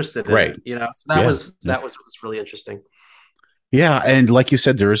people interested in it, so that was what was really interesting. Yeah. And like you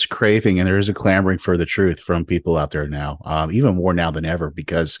said, there is craving and there is a clamoring for the truth from people out there now, even more now than ever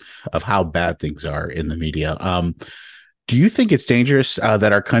because of how bad things are in the media. Do you think it's dangerous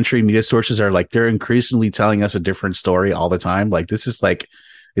that our country media sources are they're increasingly telling us a different story all the time? Like this is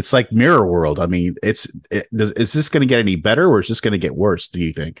it's like Mirror World. I mean, is this going to get any better or is this going to get worse? Do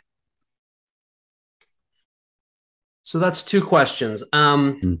you think? So that's two questions. Let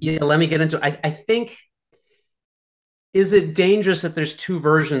me get into it. I think, is it dangerous that there's two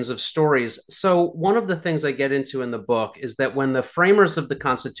versions of stories? So one of the things I get into in the book is that when the framers of the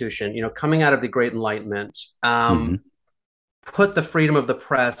Constitution, coming out of the Great Enlightenment, put the freedom of the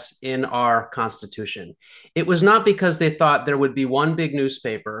press in our Constitution, it was not because they thought there would be one big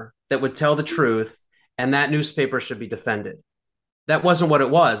newspaper that would tell the truth and that newspaper should be defended. That wasn't what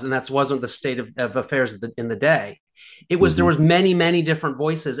it was. And that wasn't the state of affairs in the day. It was, there was many, many different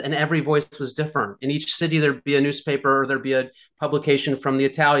voices and every voice was different. In each city, there'd be a newspaper or there'd be a publication from the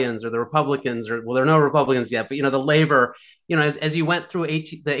Italians or the Republicans, or well, there are no Republicans yet, but the labor, as you went through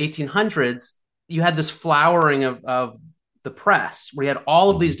the 1800s, you had this flowering of the press where you had all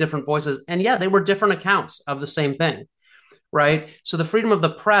of these different voices, and they were different accounts of the same thing, right? So the freedom of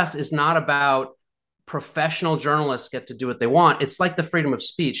the press is not about professional journalists get to do what they want. It's like the freedom of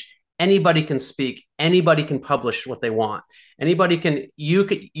speech. Anybody can speak, anybody can publish what they want. Anybody can,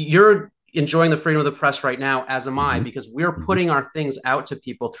 your enjoying the freedom of the press right now, as am I, because we're putting our things out to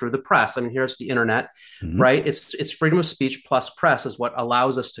people through the press. I mean, here's the internet, right? It's freedom of speech plus press is what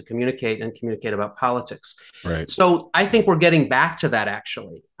allows us to communicate about politics. Right. So I think we're getting back to that,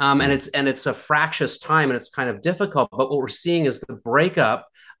 actually. And it's a fractious time, and it's kind of difficult. But what we're seeing is the breakup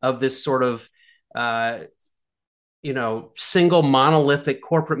of this sort of single monolithic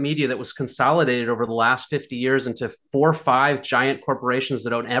corporate media that was consolidated over the last 50 years into 4 or 5 giant corporations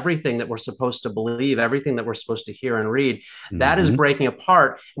that own everything that we're supposed to believe, everything that we're supposed to hear and read. That is breaking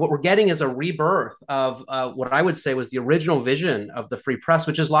apart. What we're getting is a rebirth of what I would say was the original vision of the free press,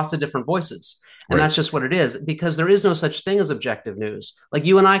 which is lots of different voices. And that's just what it is, because there is no such thing as objective news. Like,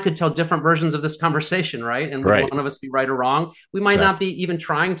 you and I could tell different versions of this conversation, right? And one of us be right or wrong. We might not be even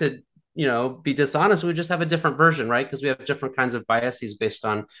trying to be dishonest. We just have a different version, right? Because we have different kinds of biases based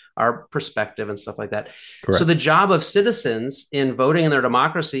on our perspective and stuff like that. Correct. So the job of citizens in voting in their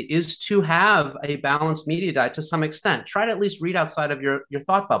democracy is to have a balanced media diet to some extent. Try to at least read outside of your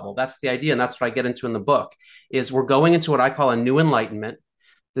thought bubble. That's the idea. And that's what I get into in the book, is we're going into what I call a new enlightenment.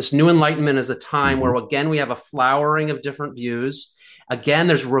 This new enlightenment is a time where, again, we have a flowering of different views. Again,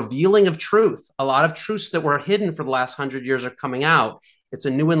 there's revealing of truth. A lot of truths that were hidden for the last 100 years are coming out. It's a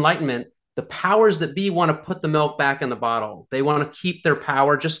new enlightenment. The powers that be want to put the milk back in the bottle. They want to keep their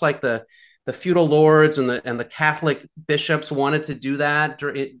power, just like the feudal lords and the Catholic bishops wanted to do that,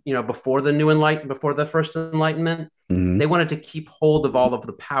 before before the first enlightenment. They wanted to keep hold of all of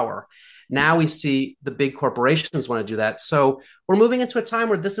the power. Now we see the big corporations want to do that. So we're moving into a time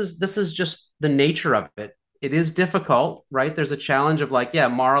where this is just the nature of it. It is difficult, right? There's a challenge of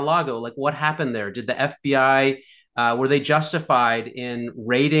Mar-a-Lago. Like, what happened there? Did the FBI were they justified in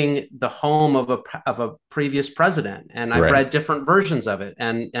raiding the home of a previous president? And I've read different versions of it,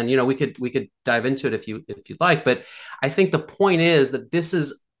 and we could dive into it if you'd like. But I think the point is that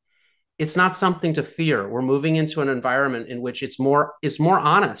it's not something to fear. We're moving into an environment in which it's more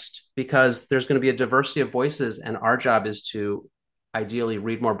honest, because there's going to be a diversity of voices, and our job is to ideally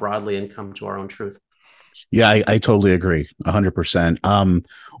read more broadly and come to our own truth. Yeah, I totally agree 100%.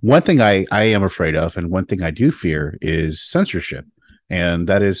 One thing I am afraid of, and one thing I do fear, is censorship. And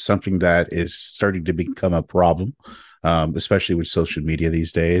that is something that is starting to become a problem, especially with social media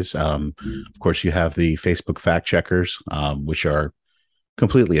these days. Of course, you have the Facebook fact checkers, which are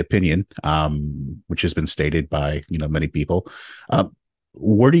completely opinion, which has been stated by many people.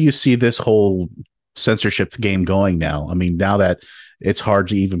 Where do you see this whole censorship game going now? I mean, now that it's hard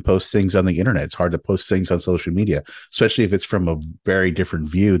to even post things on the internet, it's hard to post things on social media, especially if it's from a very different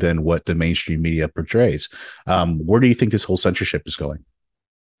view than what the mainstream media portrays. Where do you think this whole censorship is going?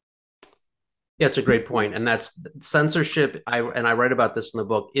 Yeah, it's a great point. And that's censorship. I write about this in the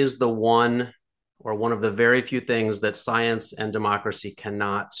book, is the one of the very few things that science and democracy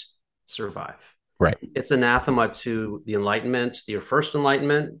cannot survive. Right. It's anathema to the Enlightenment, your first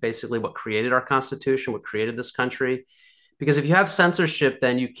Enlightenment, basically what created our Constitution, what created this country. Because if you have censorship,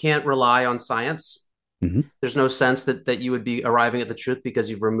 then you can't rely on science. There's no sense that you would be arriving at the truth because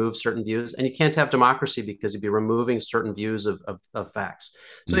you've removed certain views. And you can't have democracy because you'd be removing certain views of facts.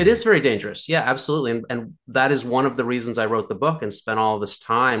 So it is very dangerous. Yeah, absolutely. And that is one of the reasons I wrote the book and spent all this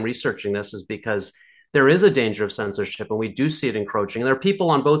time researching this, is because there is a danger of censorship, and we do see it encroaching. And there are people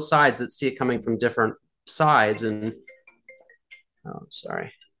on both sides that see it coming from different sides. And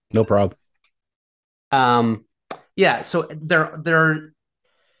sorry. No problem. Yeah. So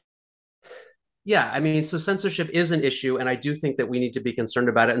so censorship is an issue, and I do think that we need to be concerned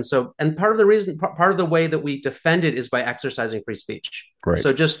about it. And part of the way that we defend it is by exercising free speech. Right.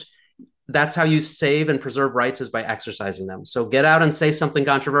 So that's how you save and preserve rights, is by exercising them. So get out and say something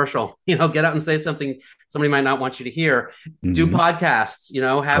controversial, get out and say something somebody might not want you to hear, do podcasts,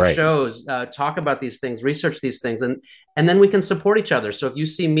 have shows, talk about these things, research these things. And then we can support each other. So if you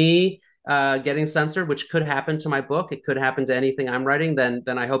see me getting censored, which could happen to my book, it could happen to anything I'm writing, then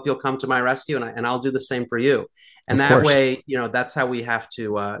I hope you'll come to my rescue, and I'll do the same for you. And that way, that's how we have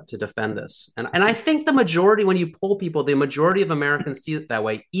to defend this. And I think the majority, when you poll people, the majority of Americans see it that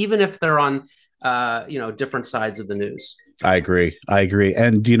way, even if they're on different sides of the news. I agree.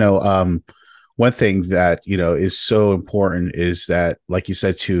 And one thing that is so important is that, like you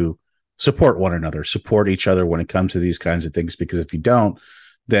said, to support one another, support each other when it comes to these kinds of things, because if you don't,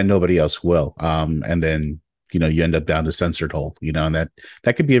 then nobody else will. And then, you end up down the censored hole, and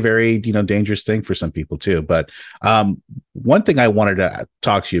that could be a very, dangerous thing for some people too. But one thing I wanted to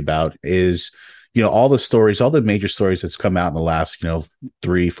talk to you about is, all the major stories that's come out in the last,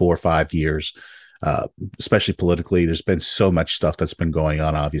 3, 4, 5 years, especially politically. There's been so much stuff that's been going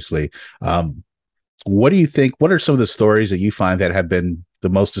on, obviously. What do you think? What are some of the stories that you find that have been the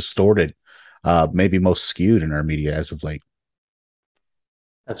most distorted maybe most skewed in our media as of late.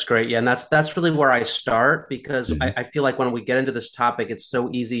 That's great. Yeah. And that's really where I start, because I feel like when we get into this topic, it's so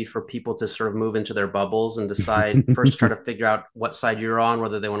easy for people to sort of move into their bubbles and decide first, try to figure out what side you're on,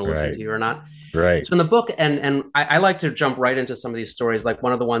 whether they want to listen to you or not. Right. So in the book, and I like to jump right into some of these stories. Like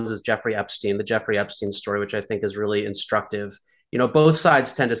one of the ones is Jeffrey Epstein, the Jeffrey Epstein story, which I think is really instructive. You know, both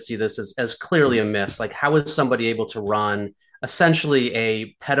sides tend to see this as clearly a miss. Like, how is somebody able to run essentially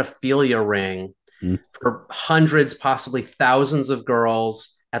a pedophilia ring for hundreds, possibly thousands of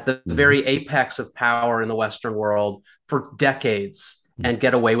girls at the very apex of power in the Western world for decades and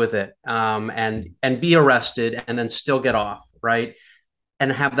get away with it, and be arrested and then still get off, right?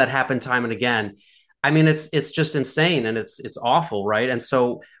 And have that happen time and again. I mean, it's just insane, and it's awful, right? And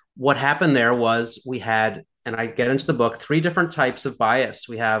so what happened there was we had, and I get into the book, 3 different types of bias.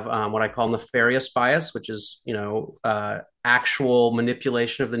 We have what I call nefarious bias, which is, actual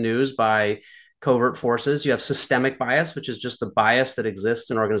manipulation of the news by covert forces. You have systemic bias, which is just the bias that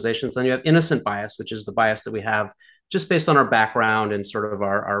exists in organizations. Then you have innocent bias, which is the bias that we have just based on our background and sort of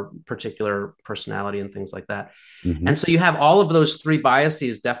our particular personality and things like that. And so you have all of those 3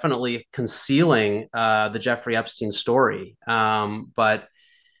 biases definitely concealing the Jeffrey Epstein story. But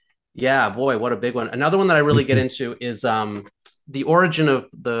yeah, boy, what a big one. Another one that I really get into is the origin of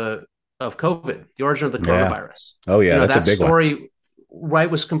COVID, the origin of the coronavirus. Oh yeah, that's that a big story, one.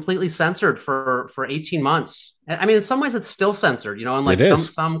 Right, was completely censored for 18 months. I mean, in some ways, it's still censored. And like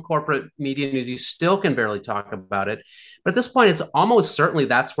some corporate media news, you still can barely talk about it. But at this point, it's almost certainly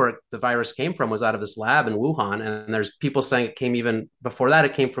that's where the virus came from, was out of this lab in Wuhan. And there's people saying it came even before that.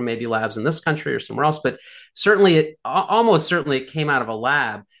 It came from maybe labs in this country or somewhere else. But certainly, almost certainly, it came out of a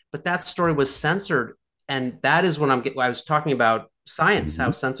lab. But that story was censored. And that is when I was talking about science,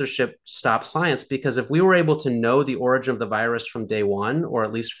 how censorship stops science. Because if we were able to know the origin of the virus from day one, or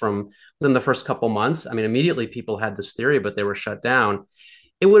at least from within the first couple months, I mean, immediately people had this theory, but they were shut down.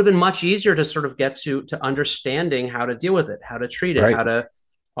 It would have been much easier to sort of get to understanding how to deal with it, how to treat it, how to,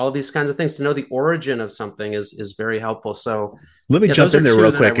 all of these kinds of things. To know the origin of something is very helpful. So let me jump in there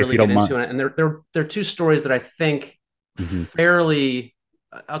real quick, if you don't mind. And they're 2 stories that I think fairly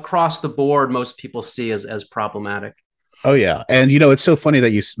across the board, most people see as problematic. Oh yeah. And it's so funny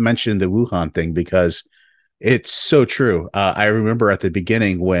that you mentioned the Wuhan thing, because it's so true. I remember at the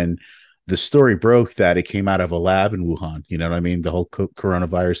beginning when the story broke that it came out of a lab in Wuhan, you know what I mean? The whole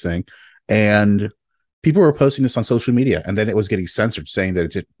coronavirus thing. And people were posting this on social media, and then it was getting censored, saying that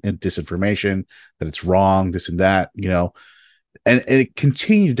it's disinformation, that it's wrong, this and that, and it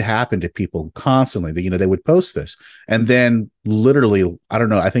continued to happen to people constantly. They would post this, and then literally, I don't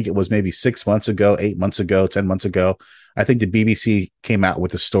know, I think it was maybe 6 months ago, 8 months ago, 10 months ago, I think the BBC came out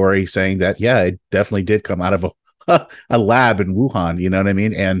with a story saying that, yeah, it definitely did come out of a lab in Wuhan, you know what I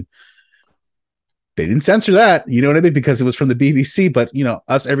mean? And they didn't censor that, you know what I mean? Because it was from the BBC. But,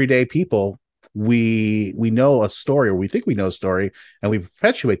 us everyday people, we know a story, or we think we know a story, and we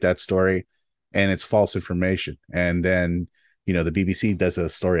perpetuate that story, and it's false information. And then, the BBC does a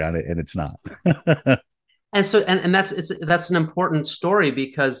story on it, and it's not. And so, and that's an important story,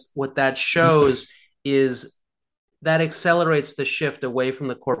 because what that shows is that accelerates the shift away from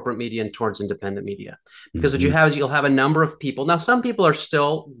the corporate media and towards independent media. Because what you have is you'll have a number of people. Now, some people are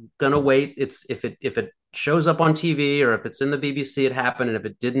still going to wait. It's if it shows up on TV, or if it's in the BBC, it happened. And if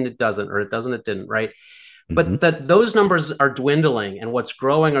it didn't, it doesn't, or it doesn't, it didn't. Right. But those numbers are dwindling, and what's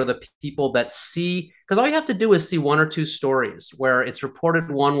growing are the people that see, because all you have to do is see 1 or 2 stories where it's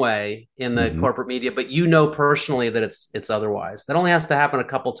reported one way in the corporate media, but personally that it's otherwise. That only has to happen a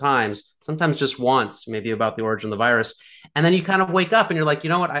couple times, sometimes just once, maybe about the origin of the virus. And then you kind of wake up and you're like, you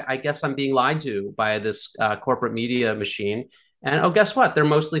know what, I guess I'm being lied to by this corporate media machine. And guess what? They're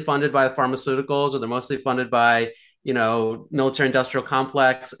mostly funded by the pharmaceuticals, or they're mostly funded by military industrial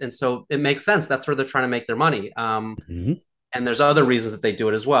complex. And so it makes sense. That's where they're trying to make their money. And there's other reasons that they do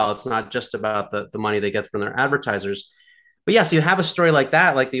it as well. It's not just about the money they get from their advertisers. But yes, you have a story like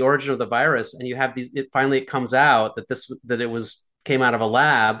that, like the origin of the virus, and you have it comes out that it came out of a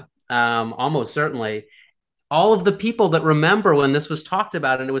lab, almost certainly. All of the people that remember when this was talked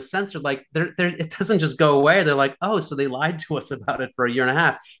about and it was censored, like it doesn't just go away. They're like, oh, so they lied to us about it for 1.5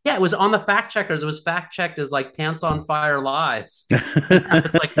 years. Yeah, it was on the fact checkers. It was fact checked as like pants on fire lies.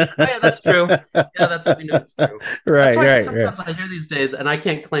 It's like, oh yeah, that's true. Yeah, that's what we know it's true. Right. Sometimes I hear these days, and I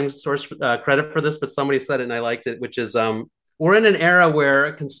can't claim source credit for this, but somebody said it and I liked it, which is we're in an era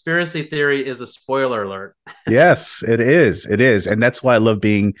where conspiracy theory is a spoiler alert. Yes, it is. It is. And that's why I love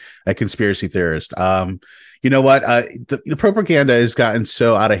being a conspiracy theorist. You know what? The propaganda has gotten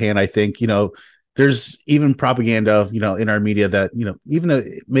so out of hand. I think, there's even propaganda, in our media that, even though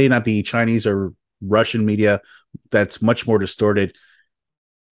it may not be Chinese or Russian media, that's much more distorted.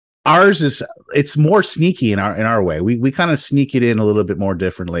 Ours it's more sneaky in our way. We kind of sneak it in a little bit more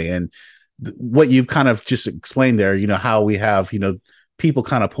differently. And what you've kind of just explained there, how we have, people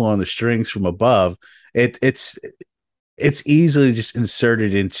kind of pulling the strings from above, it's easily just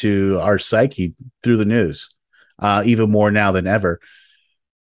inserted into our psyche through the news, even more now than ever.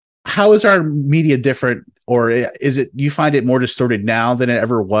 How is our media different, or is it, you find it more distorted now than it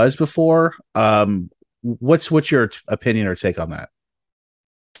ever was before? What's your opinion or take on that?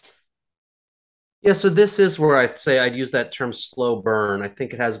 Yeah, so this is where I'd say I'd use that term slow burn. I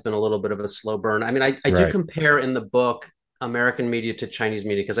think it has been a little bit of a slow burn. I mean, I do compare in the book American media to Chinese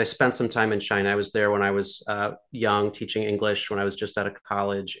media because I spent some time in China. I was there when I was young, teaching English when I was just out of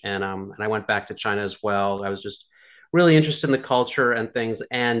college, and I went back to China as well. I was just really interested in the culture and things,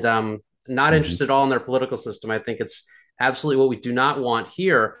 and not interested at all in their political system. I think it's absolutely what we do not want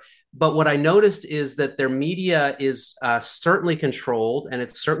here. But what I noticed is that their media is certainly controlled, and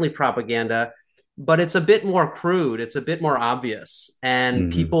it's certainly propaganda, but it's a bit more crude. It's a bit more obvious,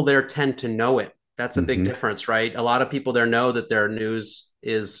 and people there tend to know it. That's a big difference, right? A lot of people there know that their news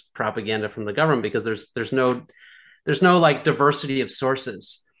is propaganda from the government because there's no like diversity of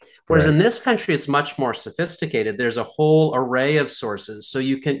sources. Whereas in this country, it's much more sophisticated. There's a whole array of sources. So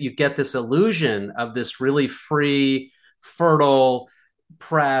you get this illusion of this really free, fertile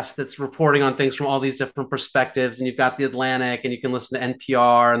press that's reporting on things from all these different perspectives. And you've got the Atlantic, and you can listen to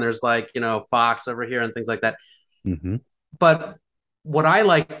NPR, and there's like, Fox over here and things like that. But what I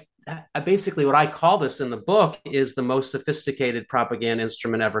like, basically what I call this in the book, is the most sophisticated propaganda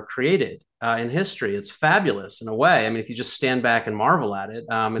instrument ever created in history. It's fabulous in a way. I mean, if you just stand back and marvel at it,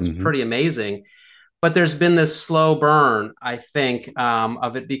 it's pretty amazing. But there's been this slow burn, I think,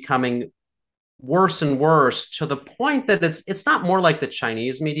 of it becoming worse and worse to the point that it's not more like the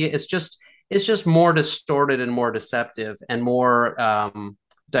Chinese media. It's just more distorted and more deceptive and more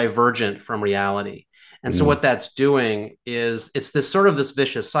divergent from reality. And so what that's doing is it's this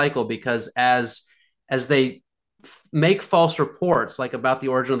vicious cycle, because as they make false reports like about the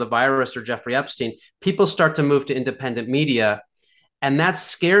origin of the virus or Jeffrey Epstein, people start to move to independent media. And that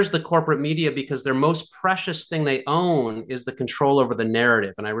scares the corporate media because their most precious thing they own is the control over the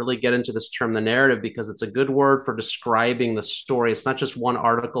narrative. And I really get into this term, the narrative, because it's a good word for describing the story. It's not just one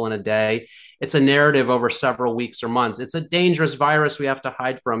article in a day. It's a narrative over several weeks or months. It's a dangerous virus we have to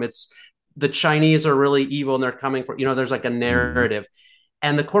hide from. It's the Chinese are really evil and they're coming for, there's like a narrative.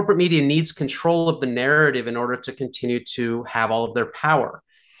 And the corporate media needs control of the narrative in order to continue to have all of their power.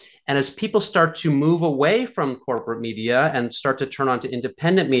 And as people start to move away from corporate media and start to turn on to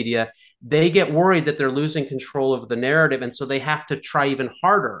independent media, they get worried that they're losing control of the narrative. And so they have to try even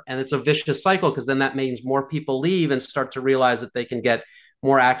harder. And it's a vicious cycle, because then that means more people leave and start to realize that they can get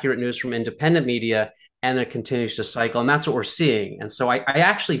more accurate news from independent media, and it continues to cycle. And that's what we're seeing. And so I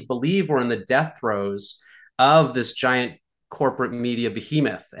actually believe we're in the death throes of this giant corporate media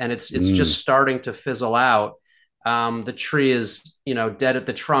behemoth. And it's just starting to fizzle out. The tree is, dead at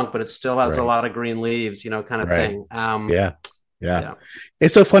the trunk, but it still has a lot of green leaves, kind of thing. Yeah.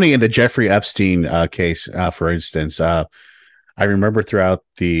 It's so funny in the Jeffrey Epstein case, for instance. I remember throughout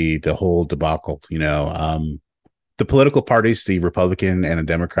the whole debacle, the political parties, the Republican and the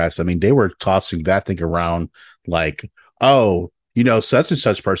Democrats, I mean, they were tossing that thing around like, oh, such and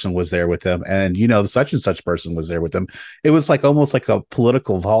such person was there with them, and the such and such person was there with them. It was like almost like a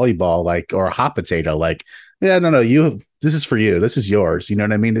political volleyball, like, or a hot potato, like, yeah, no, this is for you, this is yours. You know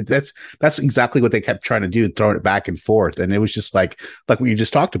what I mean? That's exactly what they kept trying to do, throwing it back and forth. And it was just like what you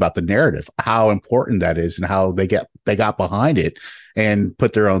just talked about, the narrative, how important that is, and how they got behind it and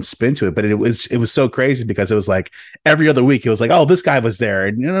put their own spin to it. But it was so crazy, because it was like every other week it was like, oh, this guy was there,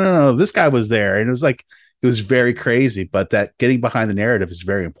 and no, this guy was there, and it was like, it was very crazy. But that getting behind the narrative is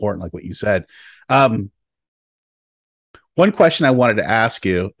very important, like what you said. One question I wanted to ask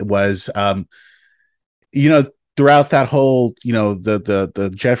you was, throughout that whole,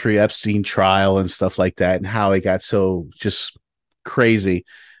 the Jeffrey Epstein trial and stuff like that, and how it got so just crazy,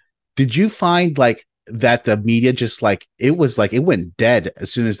 did you find like that the media just like, it was like, it went dead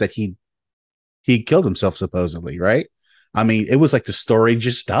as soon as that he killed himself, supposedly, right? I mean, it was like the story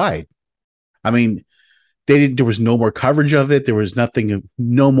just died. I mean, there was no more coverage of it. There was nothing,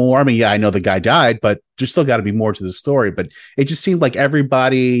 no more. I mean, yeah, I know the guy died, but there's still got to be more to the story. But it just seemed like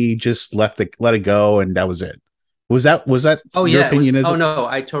everybody just let it go, and that was it. Was that your opinion? No,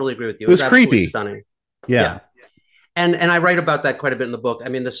 I totally agree with you. It was creepy. Stunning. Yeah. And I write about that quite a bit in the book. I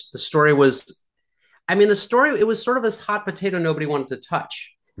mean, the story was sort of this hot potato nobody wanted to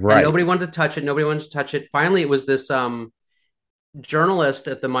touch. Right. And nobody wanted to touch it. Nobody wanted to touch it. Finally, it was this journalist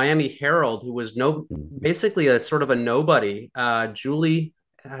at the Miami Herald who was basically a sort of a nobody. Julie,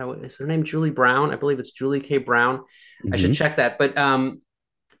 is her name Julie Brown? I believe it's Julie K. Brown. I should check that. But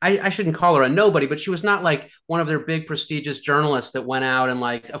I shouldn't call her a nobody, but she was not like one of their big prestigious journalists that went out and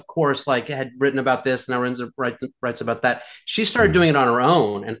like, of course, like had written about this and now writes about that. She started doing it on her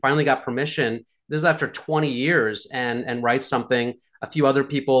own and finally got permission. This is after 20 years and writes something. A few other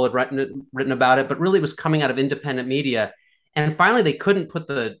people had written about it, but really it was coming out of independent media. And finally they couldn't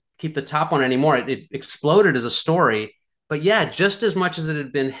keep the top on anymore. It exploded as a story. But yeah, just as much as it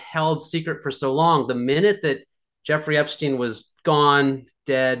had been held secret for so long, the minute that Jeffrey Epstein was gone,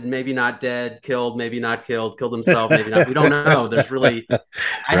 dead, maybe not dead, killed, maybe not killed himself, maybe not. We don't know. There's really,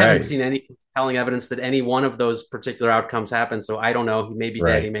 I haven't seen any compelling evidence that any one of those particular outcomes happened. So I don't know. He may be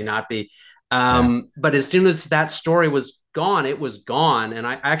dead, he may not be. But as soon as that story was gone, it was gone. And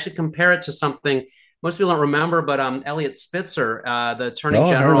I actually compare it to something most people don't remember, but Eliot Spitzer, the attorney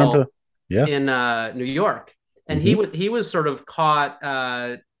general in New York. And he was sort of caught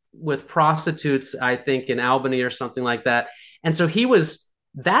with prostitutes, I think, in Albany or something like that. And so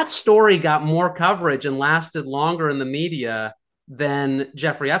that story got more coverage and lasted longer in the media than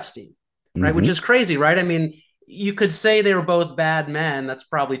Jeffrey Epstein, right? Which is crazy, right? I mean, you could say they were both bad men. That's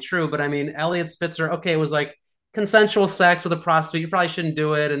probably true. But I mean, Eliot Spitzer, okay, it was like consensual sex with a prostitute. You probably shouldn't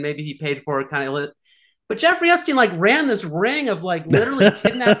do it. And maybe he paid for it kind of. But Jeffrey Epstein like ran this ring of like literally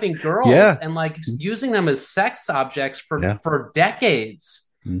kidnapping girls and like using them as sex objects for decades.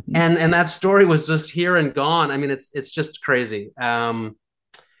 And that story was just here and gone. I mean, it's just crazy.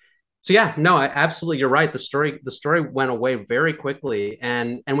 So yeah, no, absolutely, you're right. The story went away very quickly.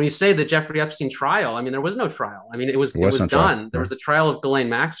 And when you say the Jeffrey Epstein trial, I mean, there was no trial. I mean, it was done. Trial. There was a trial of Ghislaine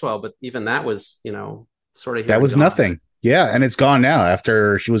Maxwell, but even that was, sort of that was nothing. Yeah, and it's gone now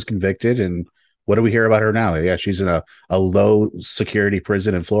after she was convicted. And what do we hear about her now? Yeah, she's in a low security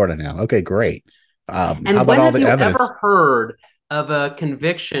prison in Florida now. Okay, great. And how about all the evidence? Have you ever heard of a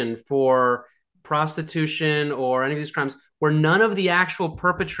conviction for prostitution or any of these crimes where none of the actual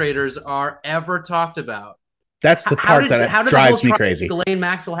perpetrators are ever talked about? That's the part that drives me crazy. Ghislaine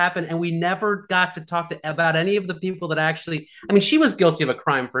Maxwell happened, and we never got to talk about any of the people that actually. I mean, she was guilty of a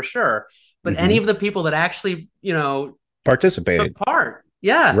crime for sure, but any of the people that actually, participated, took part.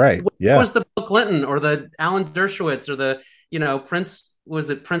 Yeah, right. Yeah, was the Bill Clinton or the Alan Dershowitz or the Prince?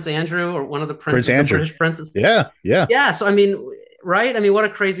 Was it Prince Andrew or one of the princes? Prince Andrew. The British princes? Yeah. So I mean, right? I mean, what a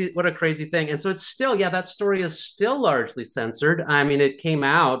crazy thing. And so it's still, that story is still largely censored. I mean, it came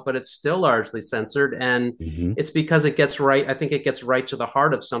out, but it's still largely censored, and it's because it gets right. I think it gets right to the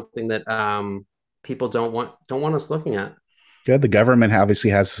heart of something that people don't want us looking at. Yeah, the government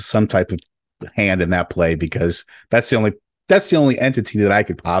obviously has some type of hand in that play because that's the only entity that I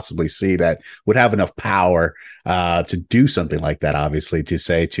could possibly see that would have enough power to do something like that, obviously, to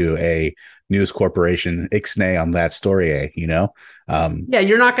say to a news corporation, ixnay on that story, Yeah,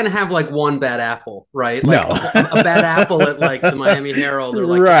 you're not going to have like one bad apple, right? Like no. a bad apple at like the Miami Herald or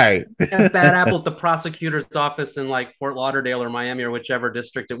like a bad apple at the prosecutor's office in like Fort Lauderdale or Miami or whichever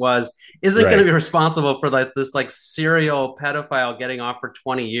district it was isn't going to be responsible for like this like serial pedophile getting off for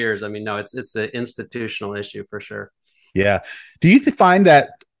 20 years. I mean, no, it's an institutional issue for sure. Yeah. Do you find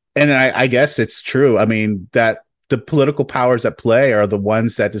that, and I guess it's true, I mean, that the political powers at play are the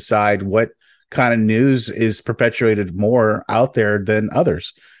ones that decide what kind of news is perpetuated more out there than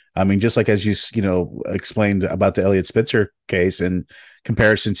others? I mean, just like as you explained about the Eliot Spitzer case in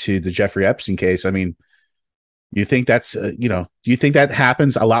comparison to the Jeffrey Epstein case, I mean, you think that's, do you think that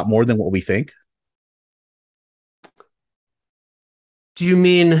happens a lot more than what we think? Do you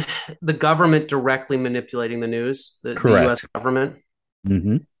mean the government directly manipulating the news? The U.S. government?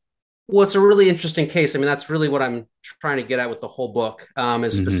 Mm-hmm. Well, it's a really interesting case. I mean, that's really what I'm trying to get at with the whole book,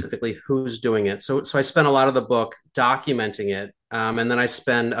 is specifically who's doing it. So I spent a lot of the book documenting it, and then I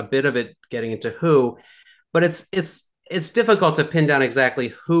spend a bit of it getting into who. But it's difficult to pin down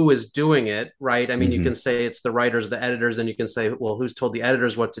exactly who is doing it, right? I mean, you can say it's the writers, the editors, and you can say, well, who's told the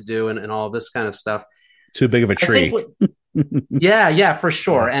editors what to do and all of this kind of stuff. Too big of a tree. Yeah, for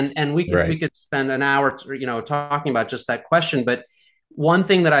sure. And we could spend an hour, talking about just that question. But one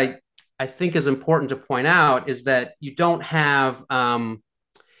thing that I think is important to point out is that you don't have the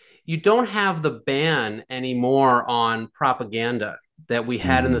ban anymore on propaganda that we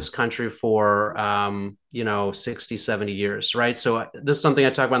had in this country for 60, 70 years, right? So this is something I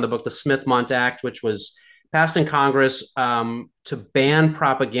talk about in the book, the Smith-Mundt Act, which was passed in Congress to ban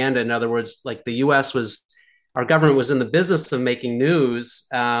propaganda. In other words, like our government was in the business of making news,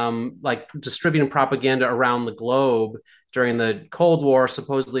 like distributing propaganda around the globe during the Cold War,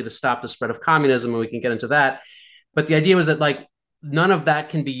 supposedly to stop the spread of communism, and we can get into that. But the idea was that like none of that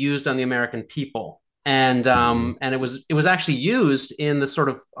can be used on the American people. And it was actually used in the sort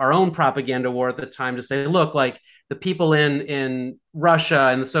of our own propaganda war at the time to say, look, like the people in Russia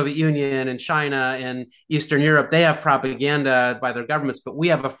and the Soviet Union and China and Eastern Europe, they have propaganda by their governments, but we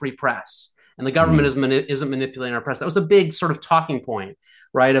have a free press, and the government isn't manipulating our press. That was a big sort of talking point,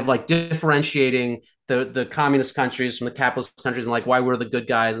 right? Of like differentiating the communist countries from the capitalist countries and like why we're the good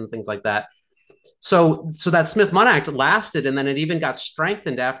guys and things like that. So that Smith-Mundt Act lasted, and then it even got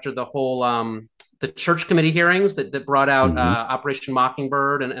strengthened after the whole the Church Committee hearings that brought out Operation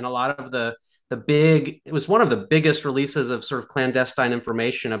Mockingbird and a lot of the big, it was one of the biggest releases of sort of clandestine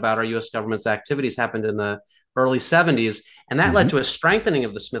information about our U.S. government's activities happened in the early 70s. And that led to a strengthening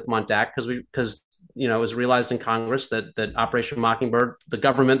of the Smith-Mundt Act because it was realized in Congress that Operation Mockingbird, the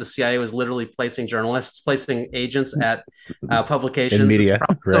government, the CIA was literally placing agents at publications. Media.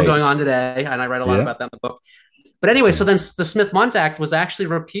 It's still going on today. And I write a lot about that in the book. But anyway, so then the Smith-Mundt Act was actually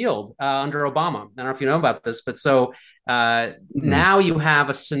repealed under Obama. I don't know if you know about this, but so now you have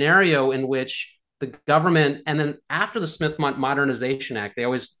a scenario in which the government, and then after the Smith-Mundt Modernization Act, they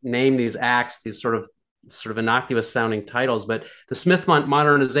always name these acts, these sort of innocuous sounding titles, but the Smith-Mundt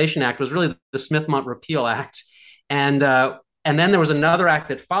Modernization Act was really the Smith-Mundt Repeal Act. And then there was another act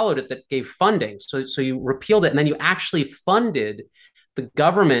that followed it that gave funding. So you repealed it, and then you actually funded the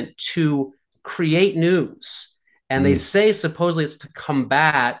government to create news. And they say supposedly it's to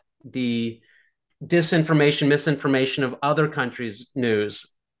combat the disinformation, misinformation of other countries' news.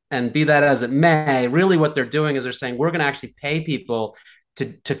 And be that as it may, really what they're doing is they're saying we're going to actually pay people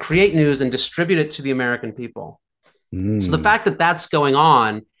to create news and distribute it to the American people. So the fact that that's going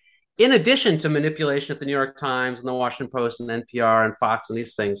on, in addition to manipulation at the New York Times and the Washington Post and NPR and Fox and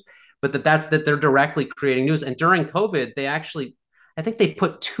these things, but that they're directly creating news. And during COVID, I think they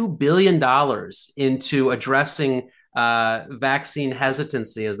put $2 billion into addressing vaccine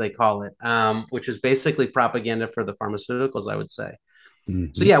hesitancy, as they call it, which is basically propaganda for the pharmaceuticals, I would say.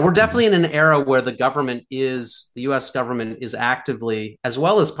 So yeah, we're definitely in an era where the U.S. government is actively, as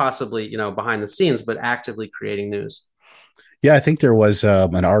well as possibly, behind the scenes, but actively creating news. Yeah, I think there was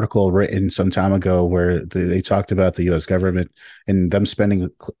an article written some time ago where they talked about the U.S. government and them spending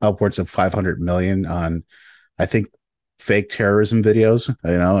upwards of $500 million on, I think, fake terrorism videos,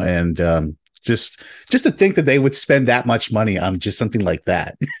 and just to think that they would spend that much money on just something like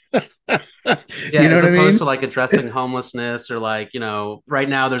that. As opposed to like addressing homelessness or like, right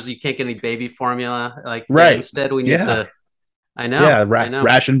now you can't get any baby formula. Like instead we need to. I know. Yeah,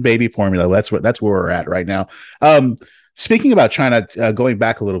 ration baby formula. That's where we're at right now. Speaking about China, going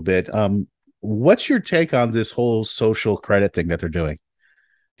back a little bit, what's your take on this whole social credit thing that they're doing?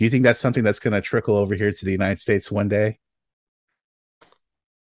 Do you think that's something that's going to trickle over here to the United States one day?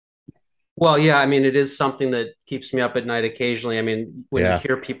 Well, yeah, I mean, it is something that keeps me up at night occasionally. I mean, when you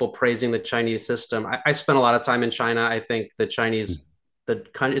hear people praising the Chinese system, I spent a lot of time in China. I think the Chinese,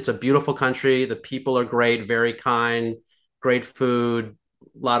 it's a beautiful country. The people are great, very kind, great food,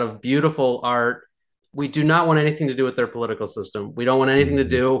 a lot of beautiful art. We do not want anything to do with their political system. We don't want anything to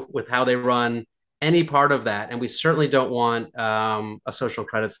do with how they run any part of that. And we certainly don't want a social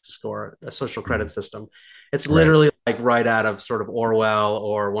credit system. It's literally like right out of sort of Orwell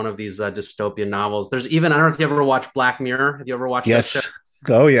or one of these dystopian novels. There's even, I don't know if you ever watched Black Mirror. Have you ever watched that show?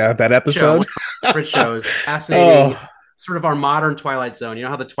 Oh yeah, that episode. Favorite shows. Fascinating. Sort of our modern Twilight Zone. You know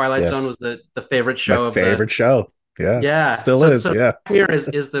how the Twilight Zone was the favorite show show. Yeah. Still is. Black Mirror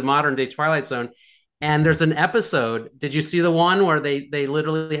is the modern day Twilight Zone. And there's an episode. Did you see the one where they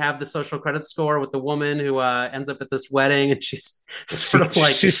literally have the social credit score with the woman who ends up at this wedding, and she's sort of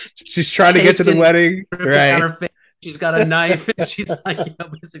like she's trying to get to the wedding, right? On her face. She's got a knife, and she's like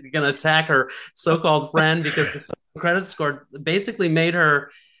basically going to attack her so-called friend because the social credit score basically made her.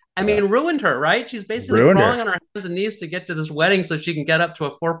 I mean, ruined her, right? She's basically crawling on her hands and knees to get to this wedding so she can get up to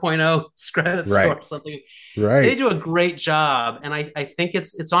a 4.0 credit score or something. Right. They do a great job. And I think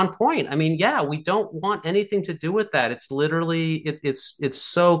it's on point. I mean, yeah, we don't want anything to do with that. It's literally, it's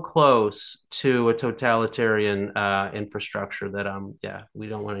so close to a totalitarian infrastructure that, we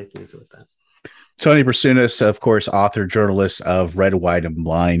don't want anything to do with that. Tony Brasunas, of course, author, journalist of Red, White, and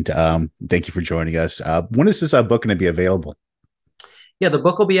Blind. Thank you for joining us. When is this book going to be available? Yeah, the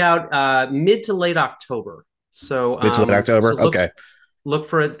book will be out mid to late October. So mid to late October. So look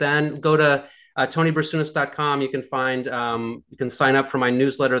for it then. Go to TonyBrasunas.com. You can find you can sign up for my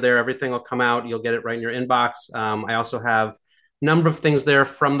newsletter there. Everything will come out. You'll get it right in your inbox. I also have a number of things there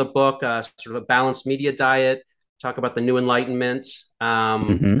from the book, sort of a balanced media diet. Talk about the New Enlightenment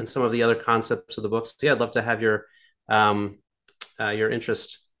and some of the other concepts of the book. So yeah, I'd love to have your your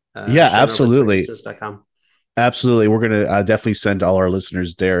interest. Yeah, absolutely. .com. Absolutely. We're going to definitely send all our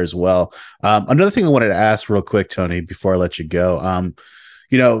listeners there as well. Another thing I wanted to ask real quick, Tony, before I let you go,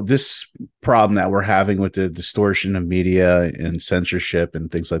 this problem that we're having with the distortion of media and censorship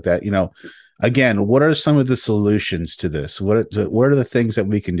and things like that, again, what are some of the solutions to this? What are the things that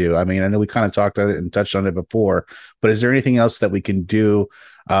we can do? I mean, I know we kind of talked on it and touched on it before, but is there anything else that we can do?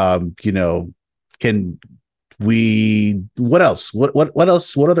 What else? What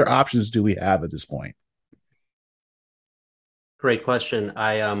else? What other options do we have at this point? Great question.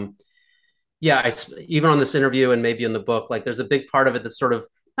 Even on this interview and maybe in the book, like there's a big part of it that's sort of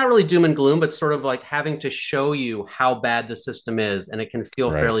not really doom and gloom, but sort of like having to show you how bad the system is. And it can feel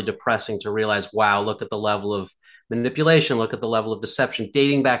fairly depressing to realize, wow, look at the level of manipulation, look at the level of deception,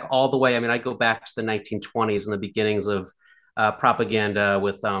 dating back all the way. I mean, I go back to the 1920s and the beginnings of propaganda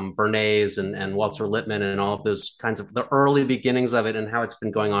with Bernays and Walter Lippmann and all of those kinds of the early beginnings of it and how it's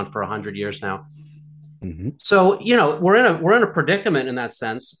been going on for 100 years now. Mm-hmm. So, we're in a predicament in that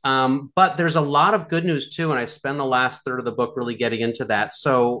sense. But there's a lot of good news too. And I spend the last third of the book really getting into that.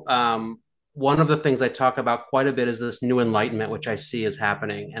 So one of the things I talk about quite a bit is this new enlightenment, which I see is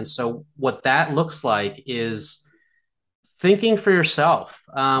happening. And so what that looks like is thinking for yourself.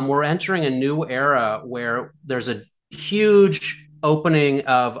 We're entering a new era where there's a huge opening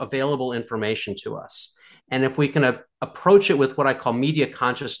of available information to us. And if we can approach it with what I call media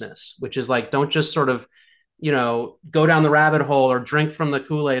consciousness, which is like, don't just sort of, go down the rabbit hole or drink from the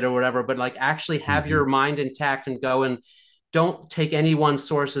Kool-Aid or whatever, but like actually have your mind intact and go and don't take any one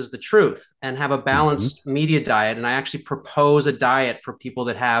source as the truth and have a balanced media diet. And I actually propose a diet for people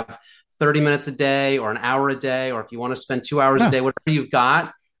that have 30 minutes a day or an hour a day, or if you want to spend 2 hours a day, whatever you've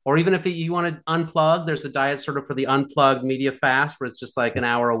got. Or even if you want to unplug, there's a diet sort of for the unplugged media fast where it's just like an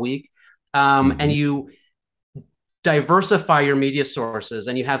hour a week. And you diversify your media sources,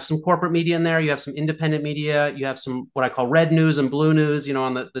 and you have some corporate media in there, you have some independent media, you have some what I call red news and blue news,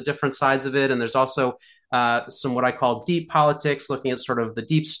 on the different sides of it. And there's also some what I call deep politics, looking at sort of the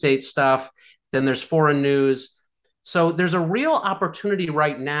deep state stuff. Then there's foreign news. So there's a real opportunity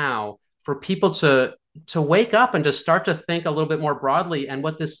right now for people to wake up and to start to think a little bit more broadly. And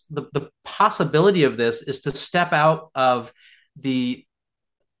what the possibility of this is to step out of the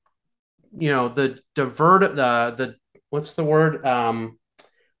what's the word?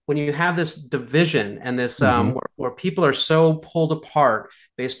 When you have this division and this, where people are so pulled apart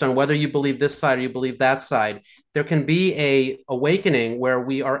based on whether you believe this side or you believe that side, there can be a awakening where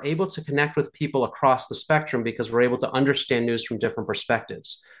we are able to connect with people across the spectrum because we're able to understand news from different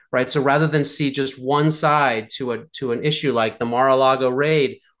perspectives, right? So rather than see just one side to an issue like the Mar-a-Lago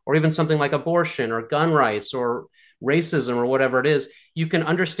raid, or even something like abortion or gun rights or racism or whatever it is, you can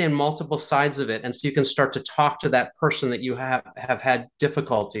understand multiple sides of it. And so you can start to talk to that person that you have had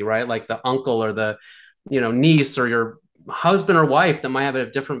difficulty, right? Like the uncle or the, niece or your husband or wife that might have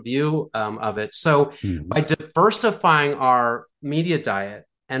a different view of it. So by diversifying our media diet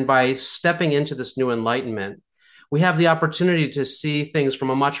and by stepping into this new enlightenment, we have the opportunity to see things from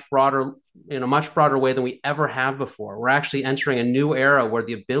in a much broader way than we ever have before. We're actually entering a new era where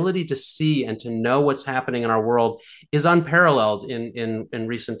the ability to see and to know what's happening in our world is unparalleled in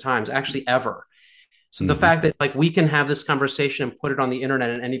recent times, actually ever. So the fact that like we can have this conversation and put it on the internet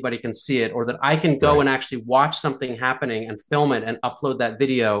and anybody can see it, or that I can go and actually watch something happening and film it and upload that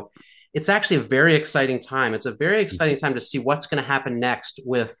video, it's actually a very exciting time. It's a very exciting time to see what's going to happen next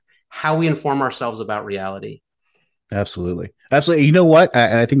with how we inform ourselves about reality. Absolutely. You know what?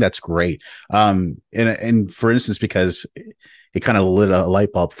 And I think that's great. And for instance, because it kind of lit a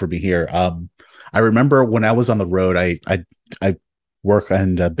light bulb for me here. I remember when I was on the road, I work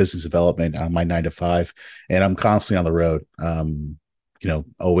in business development on my 9 to 5, and I'm constantly on the road.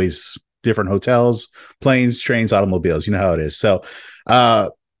 Always different hotels, planes, trains, automobiles. You know how it is. So,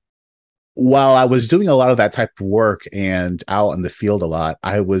 while I was doing a lot of that type of work and out in the field a lot,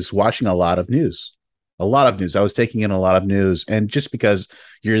 I was watching a lot of news. I was taking in a lot of news, and just because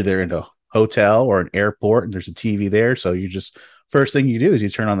you're there in a hotel or an airport and there's a TV there, so you just first thing you do is you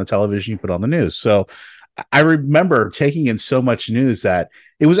turn on the television, you put on the news. So I remember taking in so much news that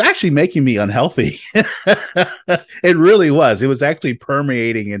it was actually making me unhealthy. It really was. It was actually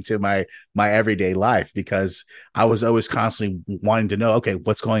permeating into my everyday life because I was always constantly wanting to know, okay,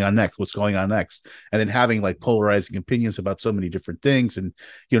 what's going on next? And then having like polarizing opinions about so many different things and,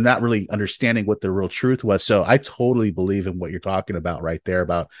 not really understanding what the real truth was. So I totally believe in what you're talking about right there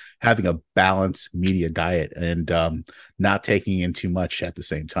about having a balanced media diet and not taking in too much at the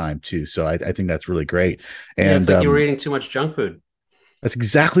same time too. So I think that's really great. And it's like you were eating too much junk food. That's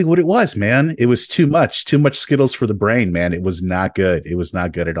exactly what it was, man. It was too much Skittles for the brain, man. It was not good. It was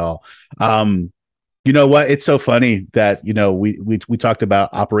not good at all. You know what? It's so funny that, we talked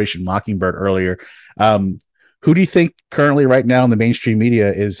about Operation Mockingbird earlier. Who do you think currently right now in the mainstream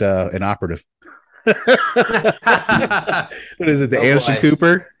media is an operative? What is it? The Anderson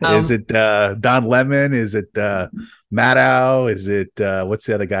Cooper? Is it Don Lemon? Is it Maddow? Is it what's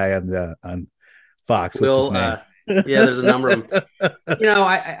the other guy on Fox? What's his name? Yeah, there's a number of them.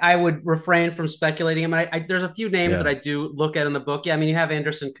 I would refrain from speculating. I mean, there's a few names that I do look at in the book. Yeah, I mean, you have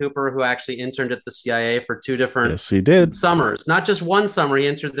Anderson Cooper, who actually interned at the CIA for 2 different summers. Not just one summer. He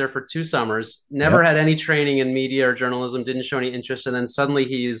interned there for 2 summers. Never had any training in media or journalism. Didn't show any interest. And then suddenly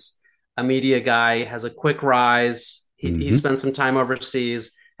he's a media guy, has a quick rise. He spent some time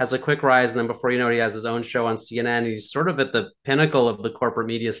overseas, has a quick rise. And then before you know it, he has his own show on CNN. He's sort of at the pinnacle of the corporate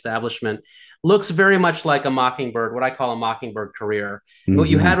media establishment. Looks very much like a Mockingbird, what I call a Mockingbird career. What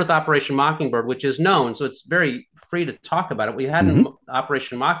you had with Operation Mockingbird, which is known, so it's very free to talk about it. What you had in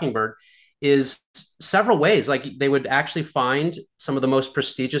Operation Mockingbird is several ways. Like they would actually find some of the most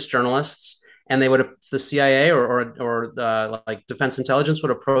prestigious journalists, and they would, the CIA or like Defense Intelligence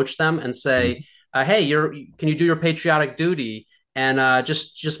would approach them and say, "Hey, can you do your patriotic duty? And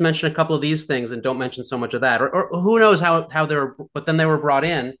just mention a couple of these things, and don't mention so much of that." Or who knows how they're. But then they were brought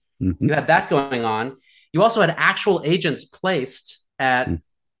in. You had that going on. You also had actual agents placed at,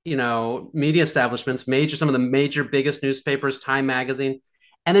 media establishments, some of the major biggest newspapers, Time Magazine.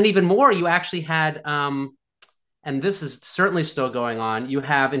 And then even more, you actually had, and this is certainly still going on, you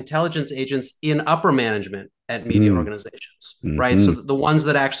have intelligence agents in upper management at media organizations, right? So the ones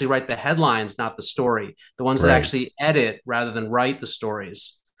that actually write the headlines, not the story, the ones that actually edit rather than write the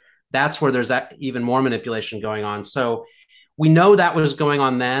stories. That's where there's even more manipulation going on. So we know that was going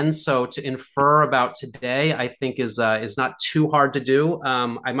on then. So to infer about today, I think is not too hard to do.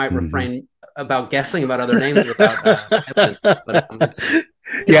 I might refrain about guessing about other names without evidence, but it's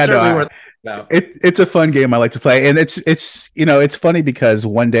certainly worth about. It's a fun game I like to play, and it's funny because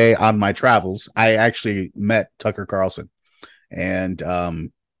one day on my travels, I actually met Tucker Carlson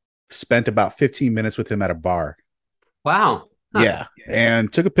and spent about 15 minutes with him at a bar. Wow. Huh. Yeah,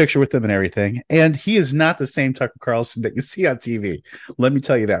 and took a picture with him and everything. And he is not the same Tucker Carlson that you see on TV. Let me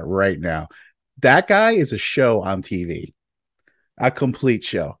tell you that right now. That guy is a show on TV, a complete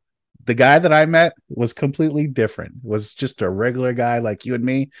show. The guy that I met was completely different, was just a regular guy like you and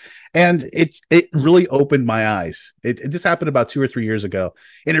me. And it really opened my eyes. This happened about 2 or 3 years ago.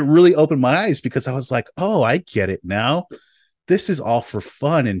 And it really opened my eyes because I was like, oh, I get it now. This is all for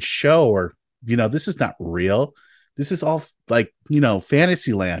fun and show, or, this is not real. This is all like,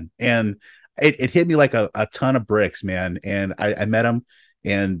 fantasy land. And it hit me like a ton of bricks, man. And I met him,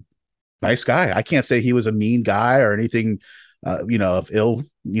 and nice guy. I can't say he was a mean guy or anything, of ill,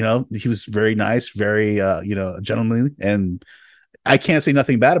 he was very nice, very, gentlemanly. And I can't say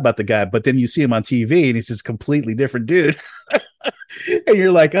nothing bad about the guy, but then you see him on TV and he's this completely different dude. And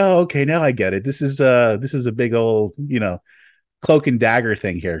you're like, oh, okay, now I get it. This is a big old, cloak and dagger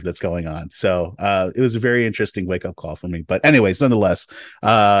thing here that's going on. So it was a very interesting wake-up call for me. But anyways, nonetheless,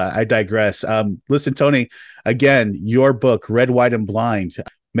 I digress. Listen, Tony, again, your book, Red, White, and Blind,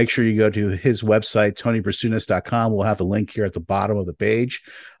 make sure you go to his website, TonyBrasunas.com. We'll have the link here at the bottom of the page.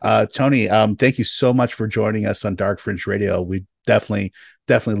 Tony, thank you so much for joining us on Dark Fringe Radio. We definitely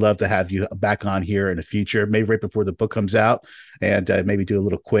love to have you back on here in the future, maybe right before the book comes out, and maybe do a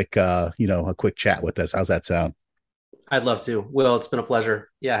little quick, a quick chat with us. How's that sound? I'd love to. Will, it's been a pleasure.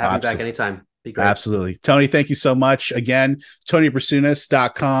 Yeah, have me back anytime. Be great. Absolutely. Tony, thank you so much. Again,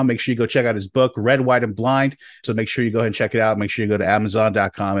 TonyBrasunas.com. Make sure you go check out his book, Red, White, and Blind. So make sure you go ahead and check it out. Make sure you go to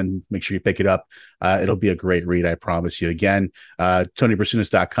Amazon.com and make sure you pick it up. It'll be a great read, I promise you. Again,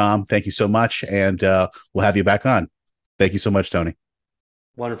 TonyBrasunas.com. Thank you so much. And we'll have you back on. Thank you so much, Tony.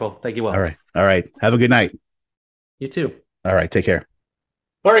 Wonderful. Thank you, Will. All right. Have a good night. You too. All right. Take care.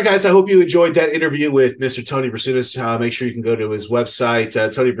 All right, guys, I hope you enjoyed that interview with Mr. Tony Brasunas. Make sure you can go to his website,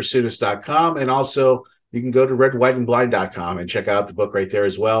 TonyBrasunas.com, and also you can go to redwhiteandblind.com and check out the book right there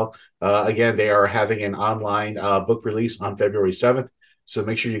as well. Again, they are having an online book release on February 7th, so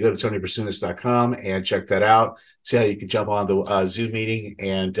make sure you go to TonyBrasunas.com and check that out. See how you can jump on the Zoom meeting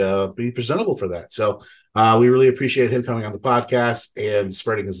and be presentable for that. So we really appreciate him coming on the podcast and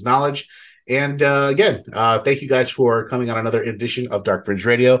spreading his knowledge. And again, thank you guys for coming on another edition of Dark Fringe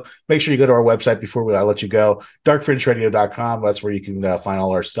Radio. Make sure you go to our website before I let you go, darkfringeradio.com. That's where you can find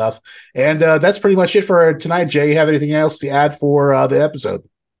all our stuff. And that's pretty much it for tonight. Jay, you have anything else to add for the episode?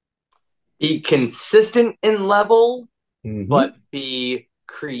 Be consistent in level, but be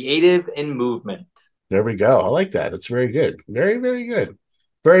creative in movement. There we go. I like that. That's very good. Very, very good.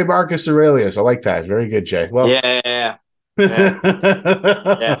 Very Marcus Aurelius. I like that. Very good, Jay. Well, yeah. It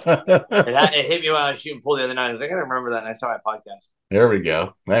hit me when I was shooting pool the other night. I was like, I gotta remember that next time I podcast. There we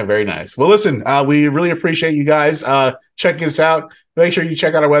go. Very nice. Well, listen, we really appreciate you guys checking us out. Make sure you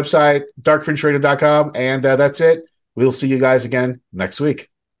check out our website, darkfringeradio.com. And that's it. We'll see you guys again next week.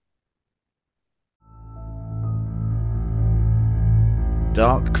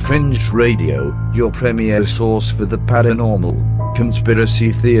 Dark Fringe Radio, your premier source for the paranormal,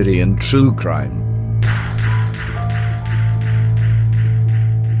 conspiracy theory and true crime.